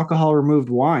 They have alcohol removed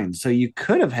wines, so you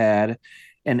could have had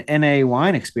an NA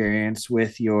wine experience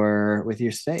with your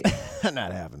steak. I'm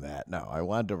not having that. No, I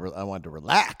wanted to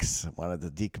relax. I wanted to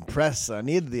decompress. I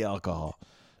needed the alcohol.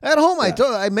 At home, yeah.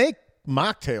 I make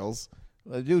mocktails.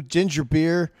 I do ginger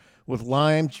beer with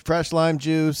fresh lime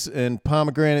juice and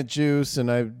pomegranate juice, and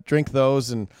I drink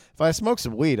those. And if I smoke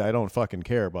some weed, I don't fucking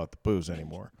care about the booze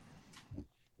anymore.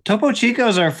 Topo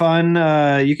Chicos are fun.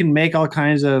 You can make all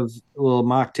kinds of little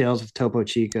mocktails with Topo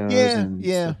Chicos.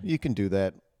 Yeah, you can do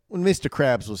that. When Mr.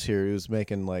 Krabs was here, he was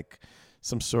making like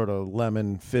some sort of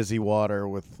lemon fizzy water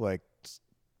with like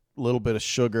a little bit of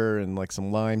sugar and like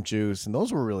some lime juice, and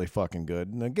those were really fucking good.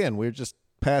 And again, we were just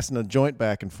passing a joint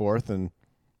back and forth and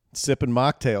sipping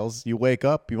mocktails. You wake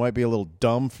up, you might be a little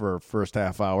dumb for first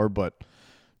half hour, but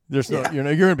there's no,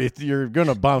 you're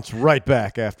gonna bounce right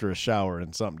back after a shower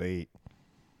and something to eat.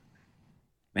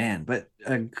 Man, but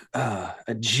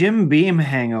a Jim Beam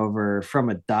hangover from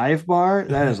a dive bar,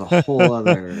 that is a whole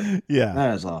other. Yeah.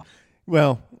 That is all.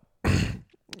 Well,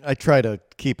 I try to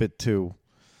keep it to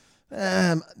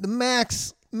the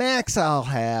max I'll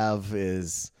have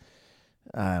is,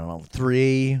 I don't know,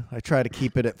 3. I try to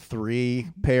keep it at 3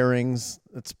 pairings.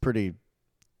 That's pretty.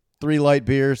 3 light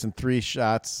beers and 3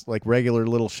 shots, like regular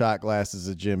little shot glasses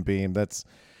of Jim Beam. That's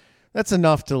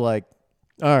enough to like,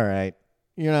 all right,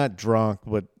 you're not drunk,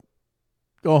 but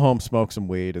go home, smoke some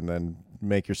weed, and then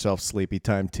make yourself sleepy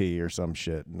time tea or some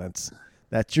shit. And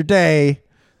that's your day.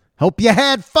 Hope you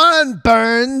had fun,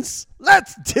 Burns.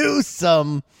 Let's do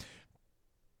some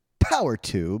Power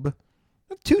Tube.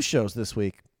 I have 2 shows this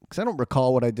week because I don't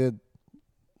recall what I did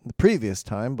the previous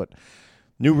time, but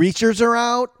new Reachers are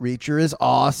out. Reacher is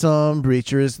awesome.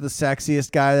 Reacher is the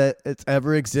sexiest guy that's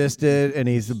ever existed, and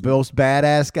he's the most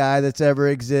badass guy that's ever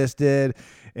existed,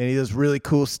 and he does really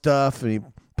cool stuff, and he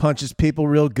punches people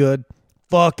real good.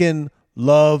 Fucking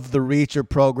love the Reacher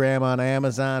program on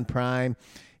Amazon Prime.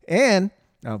 And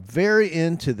I'm very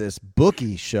into this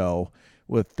bookie show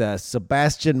with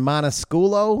Sebastian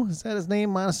Maniscalco. Is that his name?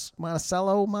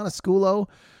 Maniscalco?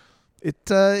 I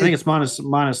think it's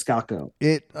Maniscalco.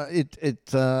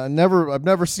 I've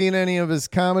never seen any of his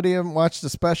comedy. I haven't watched the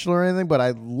special or anything, but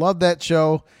I love that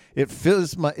show. It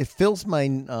fills my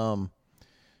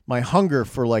my hunger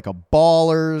for like a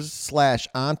Ballers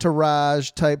 /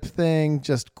 Entourage type thing.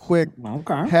 Just quick,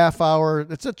 half hour.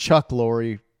 It's a Chuck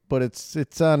Lorre, but it's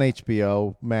on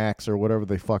HBO Max or whatever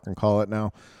they fucking call it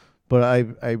now. But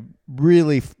I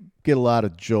really get a lot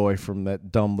of joy from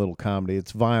that dumb little comedy.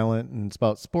 It's violent and it's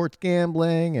about sports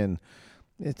gambling and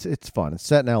it's fun. It's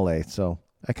set in LA, so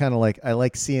I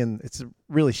like seeing it's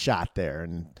really shot there,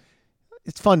 and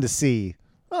it's fun to see.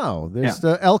 Oh, there's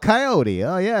the El Coyote.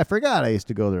 Oh yeah, I forgot I used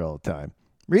to go there all the time.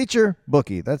 Reacher,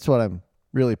 Bookie. That's what I'm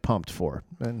really pumped for,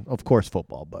 and of course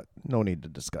football. But no need to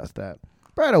discuss that.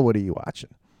 Brado, what are you watching?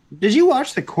 Did you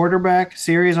watch the Quarterback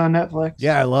series on Netflix?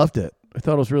 Yeah, I loved it. I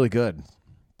thought it was really good.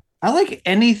 I like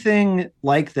anything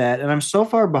like that, and I'm so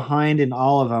far behind in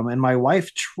all of them. And my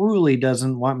wife truly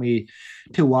doesn't want me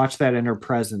to watch that in her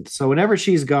presence. So whenever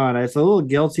she's gone, it's a little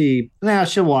guilty. Now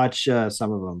she'll watch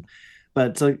some of them,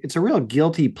 but it's a real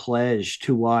guilty pledge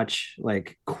to watch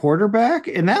like Quarterback.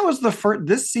 And that was the first.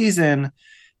 This season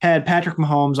had Patrick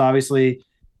Mahomes, obviously,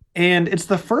 and it's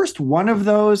the first one of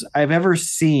those I've ever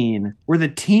seen where the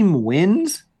team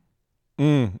wins.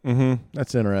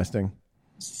 That's interesting.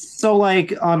 So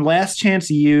like on Last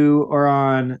Chance U or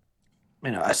on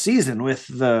a season with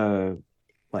the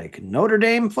like Notre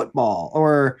Dame football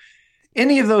or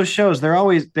any of those shows, they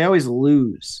always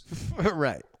lose.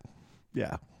 Right.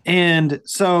 Yeah. And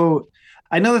so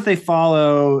I know that they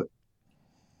follow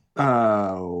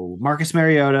Marcus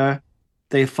Mariota,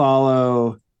 they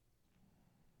follow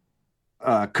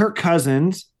Kirk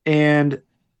Cousins, and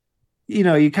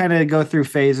you kind of go through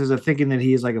phases of thinking that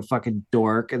he's like a fucking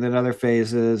dork, and then other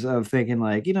phases of thinking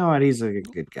like, you know what, he's a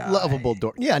good guy. Lovable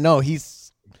dork. Yeah, no,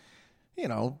 he's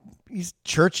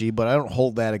churchy, but I don't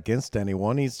hold that against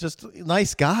anyone. He's just a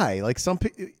nice guy. Like some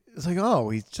people, it's like, oh,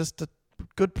 he's just a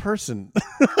good person.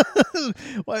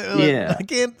 Yeah. I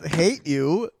can't hate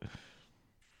you.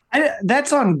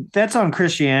 That's on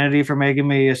Christianity for making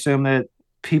me assume that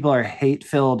people are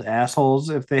hate-filled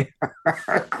assholes if they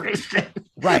are Christian.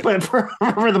 Right. But for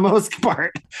the most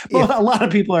part, a lot of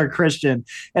people are Christian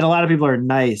and a lot of people are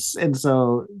nice. And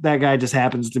so that guy just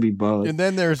happens to be both. And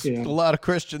then there's a lot of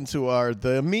Christians who are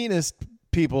the meanest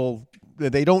people.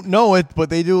 They don't know it, but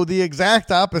they do the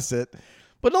exact opposite.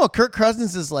 But no, Kirk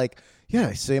Cousins is like, yeah,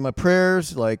 I say my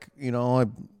prayers. Like, I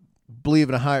believe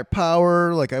in a higher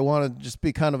power. Like, I want to just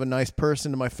be kind of a nice person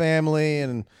to my family.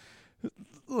 And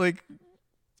like,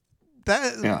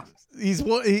 that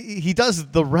he does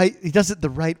it the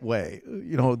right way.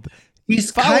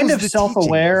 He's kind of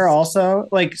self-aware also.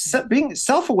 Like being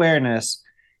self-awareness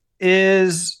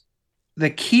is the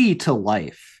key to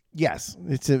life. Yes,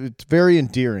 it's very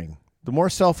endearing. The more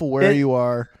self-aware you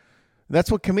are,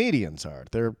 that's what comedians are.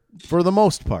 They're, for the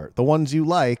most part, the ones you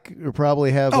like who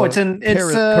probably have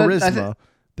charisma.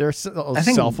 They're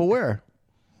self-aware.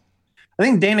 I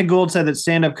think Dana Gould said that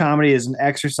stand-up comedy is an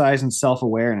exercise in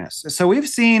self-awareness. So we've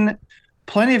seen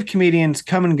plenty of comedians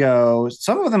come and go,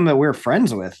 some of them that we're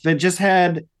friends with, that just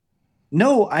had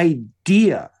no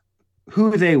idea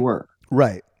who they were.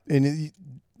 Right. And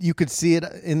you could see it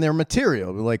in their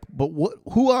material. Like, but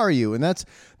who are you? And that's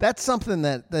something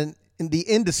that then the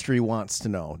industry wants to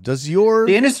know. The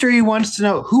industry wants to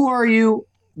know, who are you?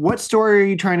 What story are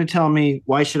you trying to tell me?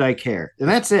 Why should I care? And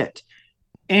that's it.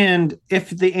 And if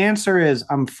the answer is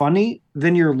I'm funny,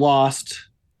 then you're lost.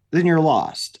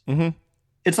 Mm-hmm.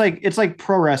 It's like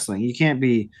pro wrestling. You can't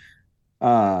be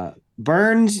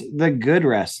Burns, the good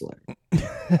wrestler.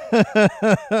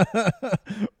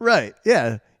 Right.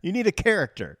 Yeah. You need a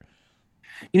character.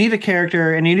 And you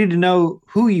need to know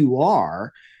who you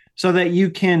are so that you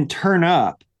can turn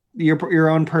up your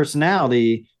own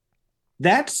personality.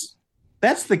 That's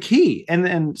the key.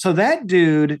 And so that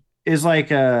dude is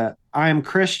like I'm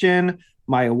Christian.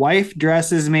 My wife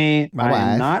dresses me.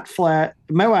 I'm not flat.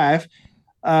 My wife.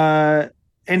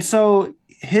 And so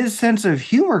his sense of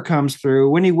humor comes through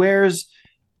when he wears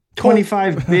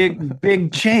 25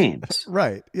 big chains.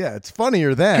 Right. Yeah. It's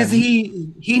funnier then. Because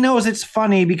he knows it's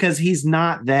funny because he's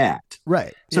not that.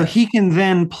 Right. So he can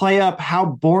then play up how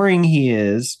boring he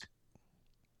is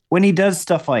when he does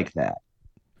stuff like that.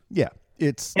 Yeah.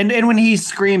 And when he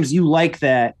screams, you like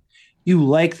that,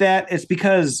 it's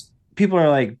because people are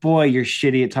like, boy, you're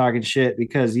shitty at talking shit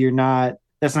because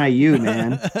that's not you,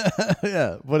 man.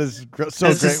 Yeah. But it's so that's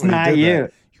great just when not you.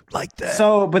 That. You like that.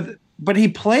 So, but he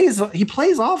plays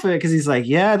off of it because he's like,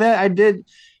 yeah, that I did.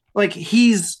 Like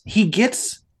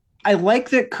I like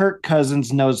that Kirk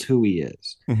Cousins knows who he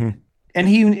is. Mm-hmm.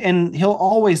 And he'll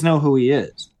always know who he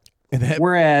is. And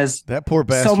Whereas that poor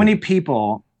bastard, so many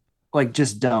people like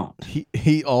just don't.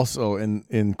 He also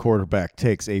in quarterback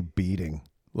takes a beating.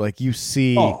 Like you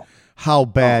see Oh. how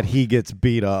bad he gets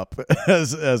beat up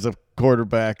as a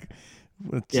quarterback.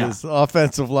 With his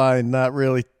offensive line not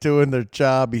really doing their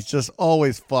job. He's just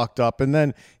always fucked up. And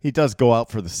then he does go out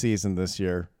for the season this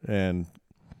year and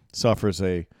suffers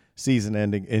a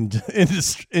season-ending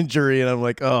injury. And I'm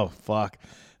like, oh, fuck.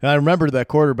 And I remember that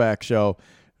quarterback show.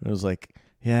 It was like,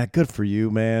 yeah, good for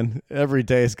you, man. Every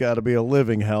day's got to be a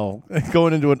living hell.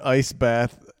 Going into an ice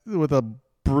bath with a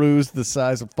bruise the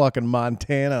size of fucking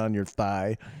Montana on your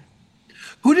thigh.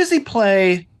 Who does he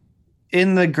play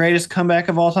in the greatest comeback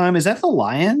of all time? Is that the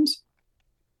Lions?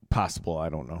 Possible. I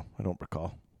don't know. I don't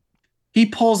recall. He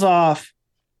pulls off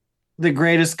the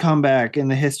greatest comeback in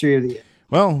the history of the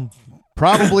Well,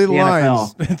 probably the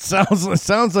Lions. NFL. It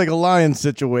sounds like a Lions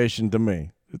situation to me.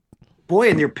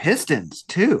 Boy, and they're Pistons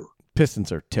too.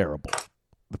 Pistons are terrible.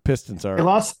 The Pistons are. They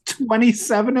lost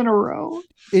 27 in a row.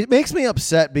 It makes me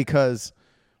upset because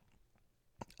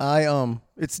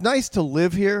it's nice to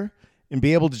live here and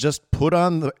be able to just put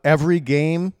on every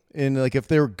game, and like if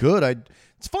they're good,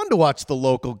 it's fun to watch the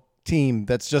local team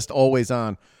that's just always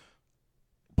on.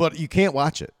 But you can't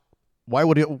watch it. Why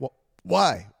would it?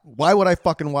 Why? Why would I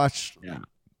fucking watch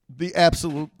the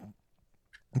absolute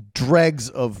dregs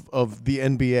of the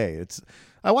NBA?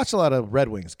 I watch a lot of Red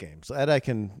Wings games, and I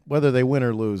can, whether they win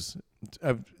or lose,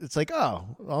 it's like,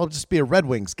 oh, I'll just be a Red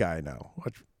Wings guy now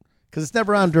because it's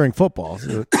never on during football.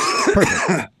 So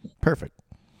perfect.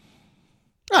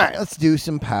 All right, let's do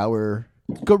some Power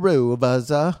Guru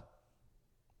Buzza.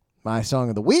 My song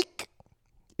of the week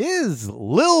is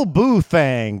Lil Boo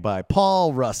Thang by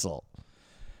Paul Russell.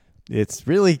 It's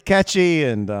really catchy,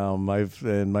 and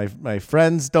my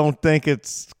friends don't think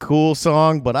it's a cool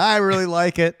song, but I really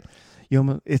like it.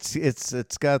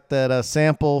 It's got that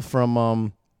sample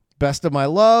from Best of My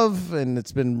Love, and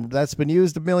that's been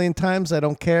used a million times. I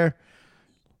don't care.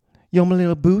 Yo, my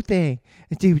little boo thing.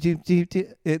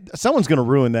 Someone's gonna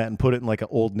ruin that and put it in like an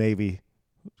Old Navy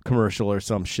commercial or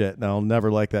some shit, and I'll never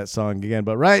like that song again.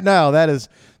 But right now, that is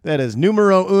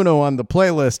numero uno on the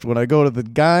playlist when I go to the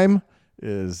Gime.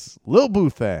 Is Lil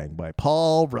Boo Thang by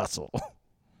Paul Russell.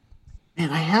 Man,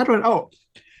 I had one.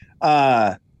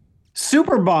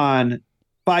 Superbon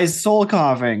by Soul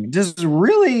Coughing. Just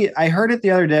really, I heard it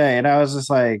the other day, and I was just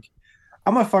like,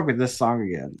 I'm gonna fuck with this song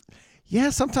again.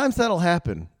 Yeah, sometimes that'll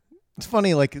happen. It's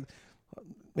funny, like it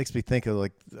makes me think of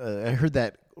like I heard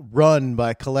that Run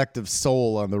by Collective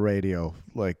Soul on the radio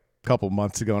like a couple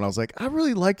months ago, and I was like, I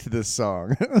really liked this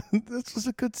song. This was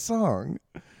a good song.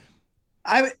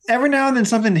 Every now and then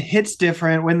something hits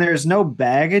different when there's no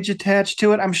baggage attached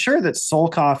to it. I'm sure that Soul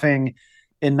Coughing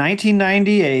in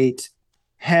 1998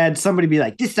 had somebody be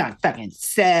like, this song fucking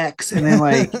sucks, and then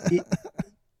like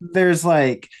there's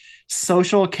like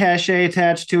social cachet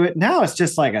attached to it. Now it's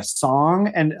just like a song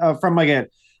and from like a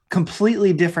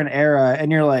completely different era,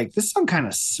 and you're like, this song kind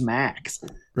of smacks.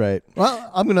 Right.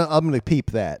 Well, I'm gonna peep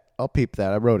that. I'll peep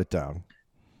that. I wrote it down.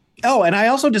 Oh, and I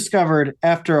also discovered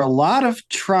after a lot of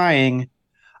trying,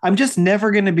 I'm just never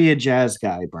going to be a jazz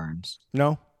guy, Burns.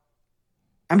 No.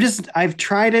 I've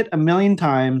tried it a million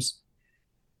times.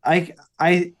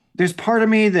 There's part of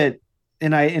me that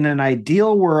in an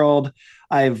ideal world,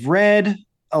 I've read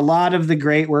a lot of the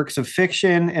great works of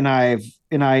fiction, and I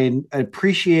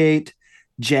appreciate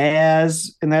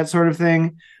jazz and that sort of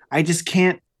thing. I just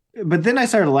can't. But then I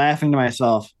started laughing to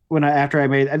myself after I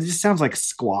made it. Just sounds like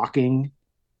squawking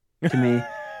to me.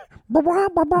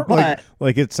 But,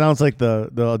 like it sounds like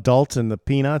the adults in the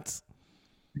Peanuts.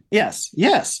 Yes.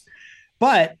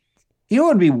 But you know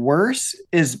what would be worse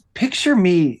is picture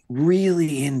me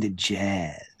really into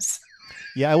jazz.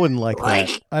 Yeah, I wouldn't like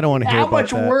that. I don't want to hear about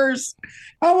that.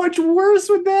 How much worse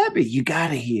would that be? You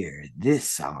gotta hear this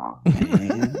song,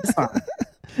 man.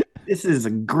 This is a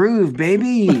groove,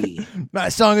 baby. My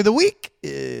song of the week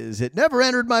is It Never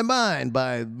Entered My Mind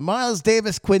by Miles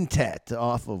Davis Quintet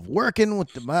off of Working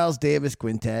with the Miles Davis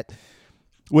Quintet,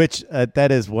 which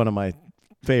that is one of my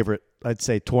favorite, I'd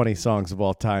say 20 songs of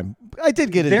all time. I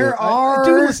did get into it. I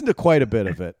do listen to quite a bit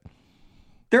of it.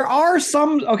 There are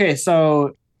some. Okay,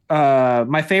 so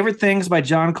My Favorite Things by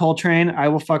John Coltrane. I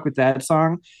will fuck with that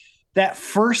song. That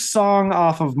first song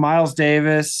off of Miles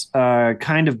Davis,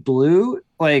 Kind of Blue.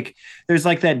 Like there's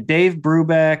like that Dave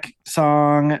Brubeck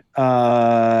song.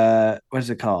 What is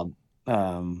it called?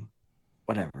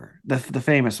 Whatever. The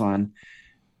famous one.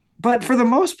 But for the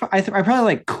most part, I probably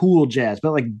like cool jazz,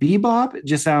 but like bebop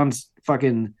just sounds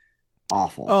fucking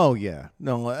awful. Oh yeah.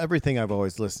 No, everything I've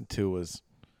always listened to was,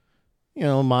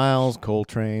 Miles,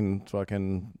 Coltrane,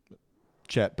 fucking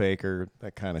Chet Baker,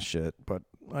 that kind of shit. But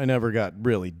I never got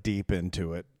really deep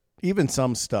into it. Even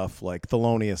some stuff like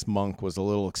Thelonious Monk was a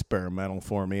little experimental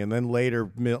for me. And then later,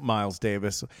 Miles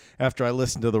Davis, after I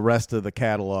listened to the rest of the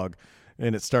catalog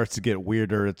and it starts to get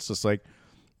weirder, it's just like,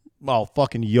 oh,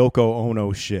 fucking Yoko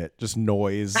Ono shit. Just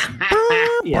noise.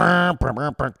 Yeah.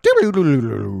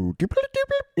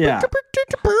 Yeah.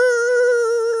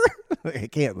 I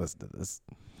can't listen to this.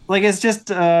 Like, it's just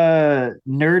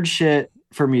nerd shit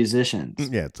for musicians.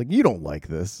 Yeah, it's like, you don't like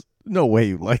this. No way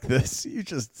you like this. You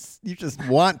just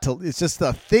want to. It's just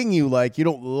a thing you like. You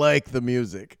don't like the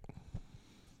music.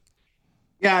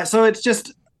 Yeah, so it's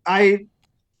just I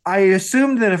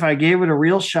assumed that if I gave it a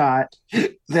real shot,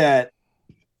 that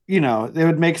it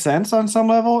would make sense on some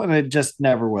level, and it just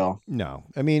never will. No,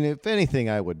 I mean, if anything,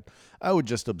 I would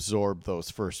just absorb those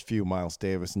first few Miles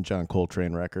Davis and John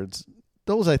Coltrane records.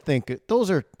 Those, I think,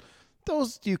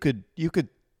 those you could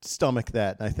stomach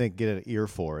that, and I think get an ear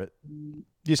for it. You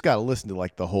just got to listen to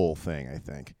like the whole thing, I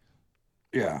think.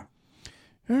 Yeah.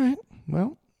 All right.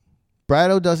 Well,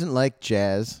 Brado doesn't like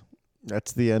jazz.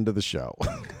 That's the end of the show.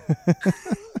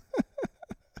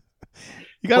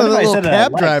 You got a little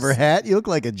cab driver hat. You look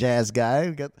like a jazz guy.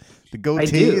 You got the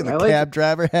goatee and the cab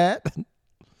driver hat.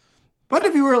 What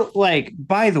if you were like,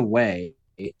 by the way,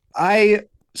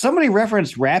 somebody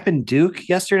referenced Rappin' Duke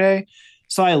yesterday,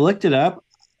 so I looked it up.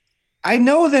 I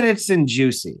know that it's in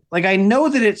Juicy. Like, I know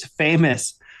that it's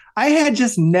famous. I had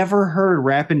just never heard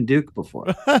Rappin' Duke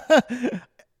before.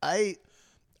 I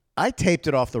taped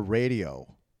it off the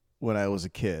radio when I was a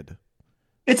kid.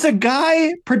 It's a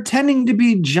guy pretending to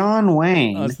be John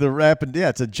Wayne. It's the Rappin'. Yeah,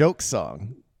 it's a joke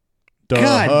song.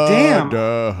 God damn.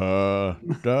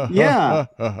 Yeah.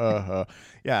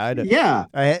 Yeah.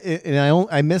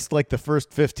 I missed like the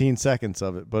first 15 seconds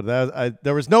of it, but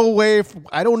there was no way.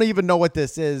 I don't even know what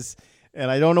this is, and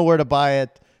I don't know where to buy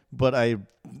it. But I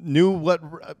knew what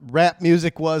rap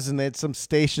music was, and they had some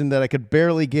station that I could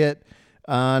barely get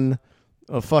on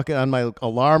my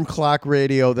alarm clock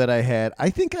radio that I had. I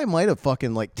think I might have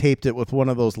fucking like taped it with one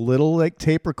of those little like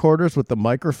tape recorders with the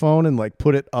microphone and like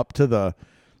put it up to the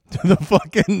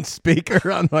fucking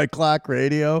speaker on my clock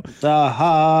radio. If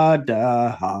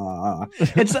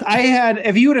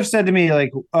you would have said to me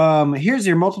like, here's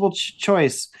your multiple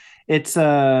choice. It's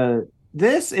a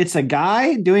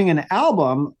guy doing an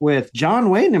album with John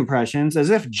Wayne impressions as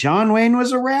if John Wayne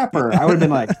was a rapper, I would have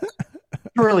been like,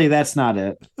 surely that's not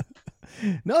it.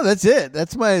 No, that's it.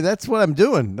 That's what I'm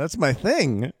doing. That's my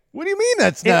thing. What do you mean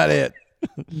that's not it?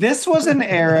 This was an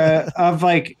era of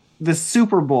like the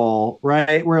Super Bowl,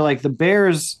 right? Where like the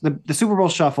Bears, the Super Bowl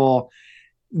shuffle.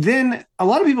 Then a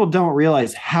lot of people don't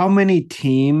realize how many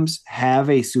teams have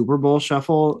a Super Bowl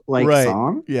shuffle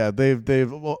song. Yeah, they've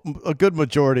a good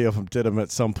majority of them did them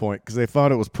at some point because they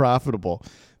found it was profitable.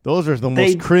 Those are the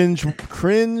most cringe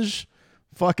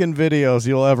fucking videos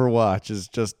you'll ever watch. Is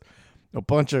just a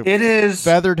bunch of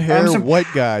feathered hair white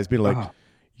guys being like,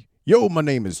 yo, my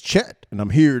name is Chet, and I'm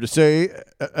here to say,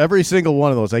 every single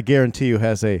one of those, I guarantee you,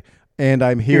 has a, and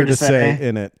I'm here to say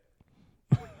in it.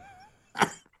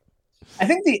 I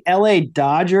think the LA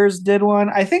Dodgers did one.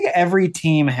 I think every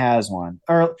team has one.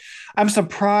 Or I'm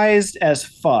surprised as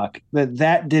fuck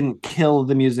that didn't kill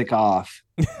the music off.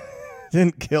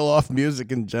 Didn't kill off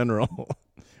music in general.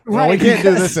 Right, we can't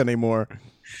do this anymore.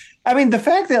 I mean, the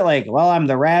fact that like, well, I'm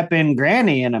the rapping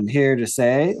granny and I'm here to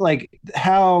say, like,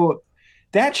 how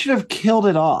that should have killed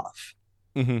it off.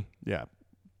 Mm-hmm. Yeah,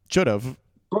 should have.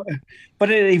 But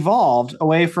it evolved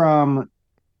away from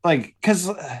like, because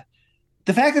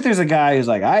the fact that there's a guy who's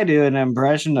like, I do an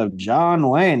impression of John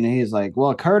Wayne. And he's like,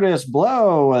 well, Curtis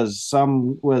Blow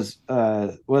was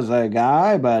a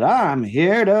guy, but I'm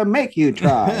here to make you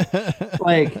try.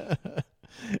 Like.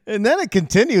 And then it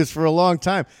continues for a long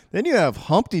time. Then you have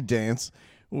Humpty Dance,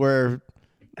 where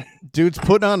dude's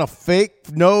putting on a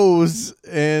fake nose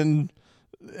and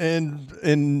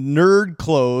nerd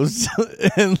clothes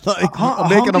and like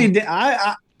making them.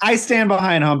 I stand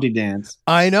behind Humpty Dance.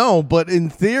 I know, but in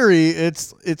theory,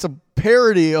 it's a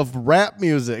parody of rap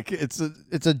music. It's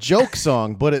a joke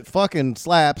song, but it fucking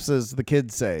slaps, as the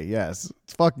kids say. Yes,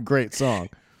 it's a fucking great song.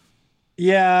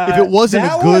 Yeah, if it wasn't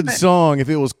a good song, if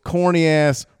it was corny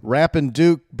ass Rappin'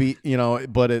 Duke beat,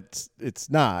 but it's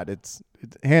not. It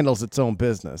handles its own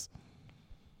business.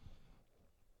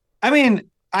 I mean,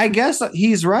 I guess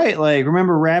he's right. Like,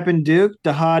 remember Rappin' Duke,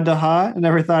 Daha Daha? I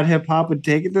never thought hip hop would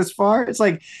take it this far. It's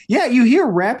like, yeah, you hear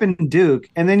Rappin' Duke,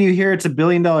 and then you hear it's $1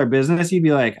 billion business. You'd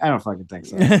be like, I don't fucking think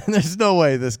so. There's no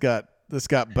way this got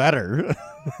better.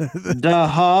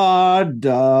 Daha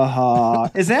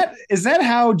Daha. Is that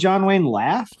how John Wayne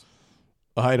laughed?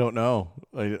 I don't know.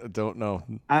 I don't know.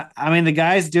 I mean, the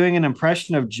guy's doing an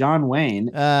impression of John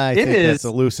Wayne. I think that's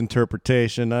a loose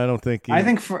interpretation. I don't think. I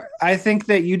think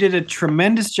that you did a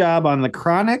tremendous job on The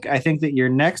Chronic. I think that your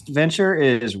next venture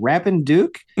is Rappin'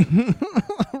 Duke.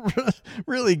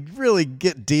 Really, really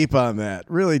get deep on that.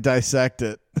 Really dissect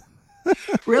it.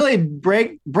 Really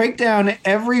break down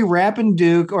every Rappin'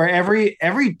 Duke or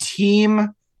every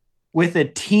team with a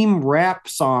team rap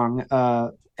song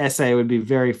essay would be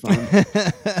very fun.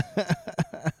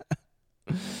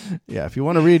 Yeah, if you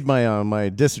want to read my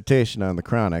dissertation on The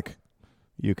Chronic,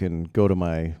 you can go to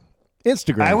my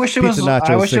Instagram. I wish it was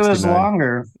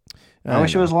longer. I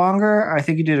wish it was longer. I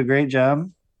think you did a great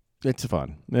job. It's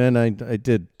fun, and I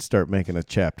did start making a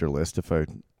chapter list if I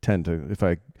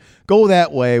go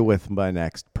that way with my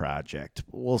next project.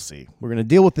 We'll see. We're going to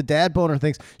deal with the dad boner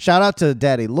things. Shout out to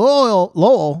Daddy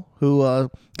Lowell who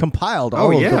compiled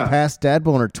all of the past dad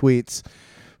boner tweets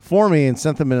for me and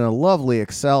sent them in a lovely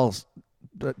Excel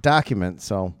document.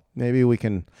 So maybe I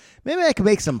can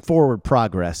make some forward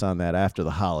progress on that after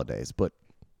the holidays. But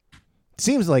it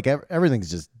seems like everything's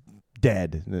just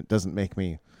dead, and it doesn't make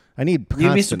me. I need constant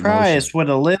You'd be surprised motion. what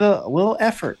a little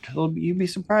effort. You'd be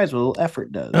surprised what a little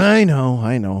effort does. I know.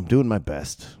 I'm doing my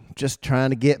best. Just trying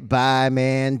to get by,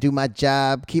 man. Do my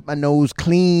job. Keep my nose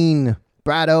clean.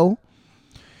 Brado.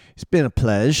 It's been a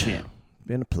pleasure. Yeah.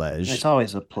 Been a pleasure. It's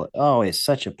always always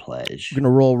such a pleasure. We're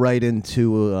going to roll right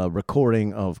into a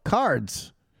recording of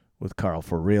Cards with Carl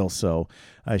for real. So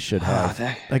I should have.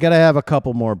 I got to have a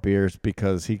couple more beers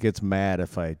because he gets mad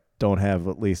if I don't have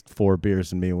at least 4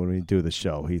 beers in me when we do the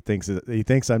show. He thinks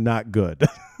I'm not good.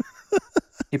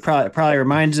 He probably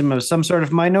reminds him of some sort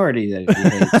of minority that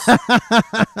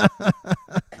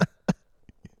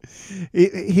he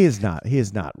hates. He is not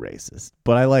racist,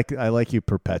 but I like you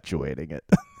perpetuating it.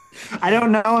 I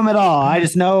don't know him at all. I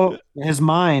just know his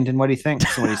mind and what he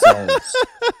thinks and what he says.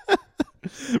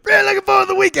 Really looking forward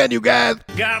to the weekend, you guys.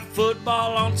 Got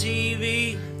football on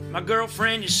TV. My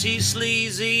girlfriend, she's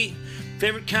sleazy.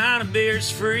 Favorite kind of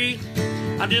beer's free.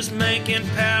 I'm just making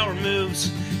power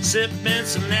moves, sipping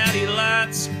some natty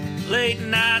lights, late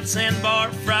nights and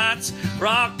bar frights,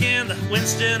 rocking the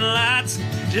Winston lights,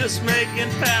 just making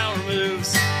power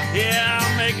moves. Yeah,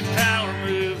 I'm making power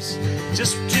moves,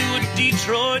 just to a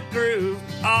Detroit groove.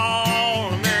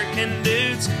 All American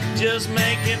dudes, just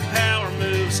making power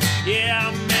moves. Yeah,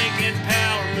 I'm making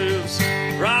power moves,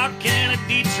 rocking a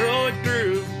Detroit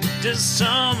groove. Just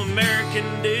some American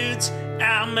dudes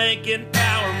out making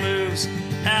power moves,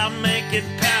 out making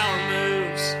power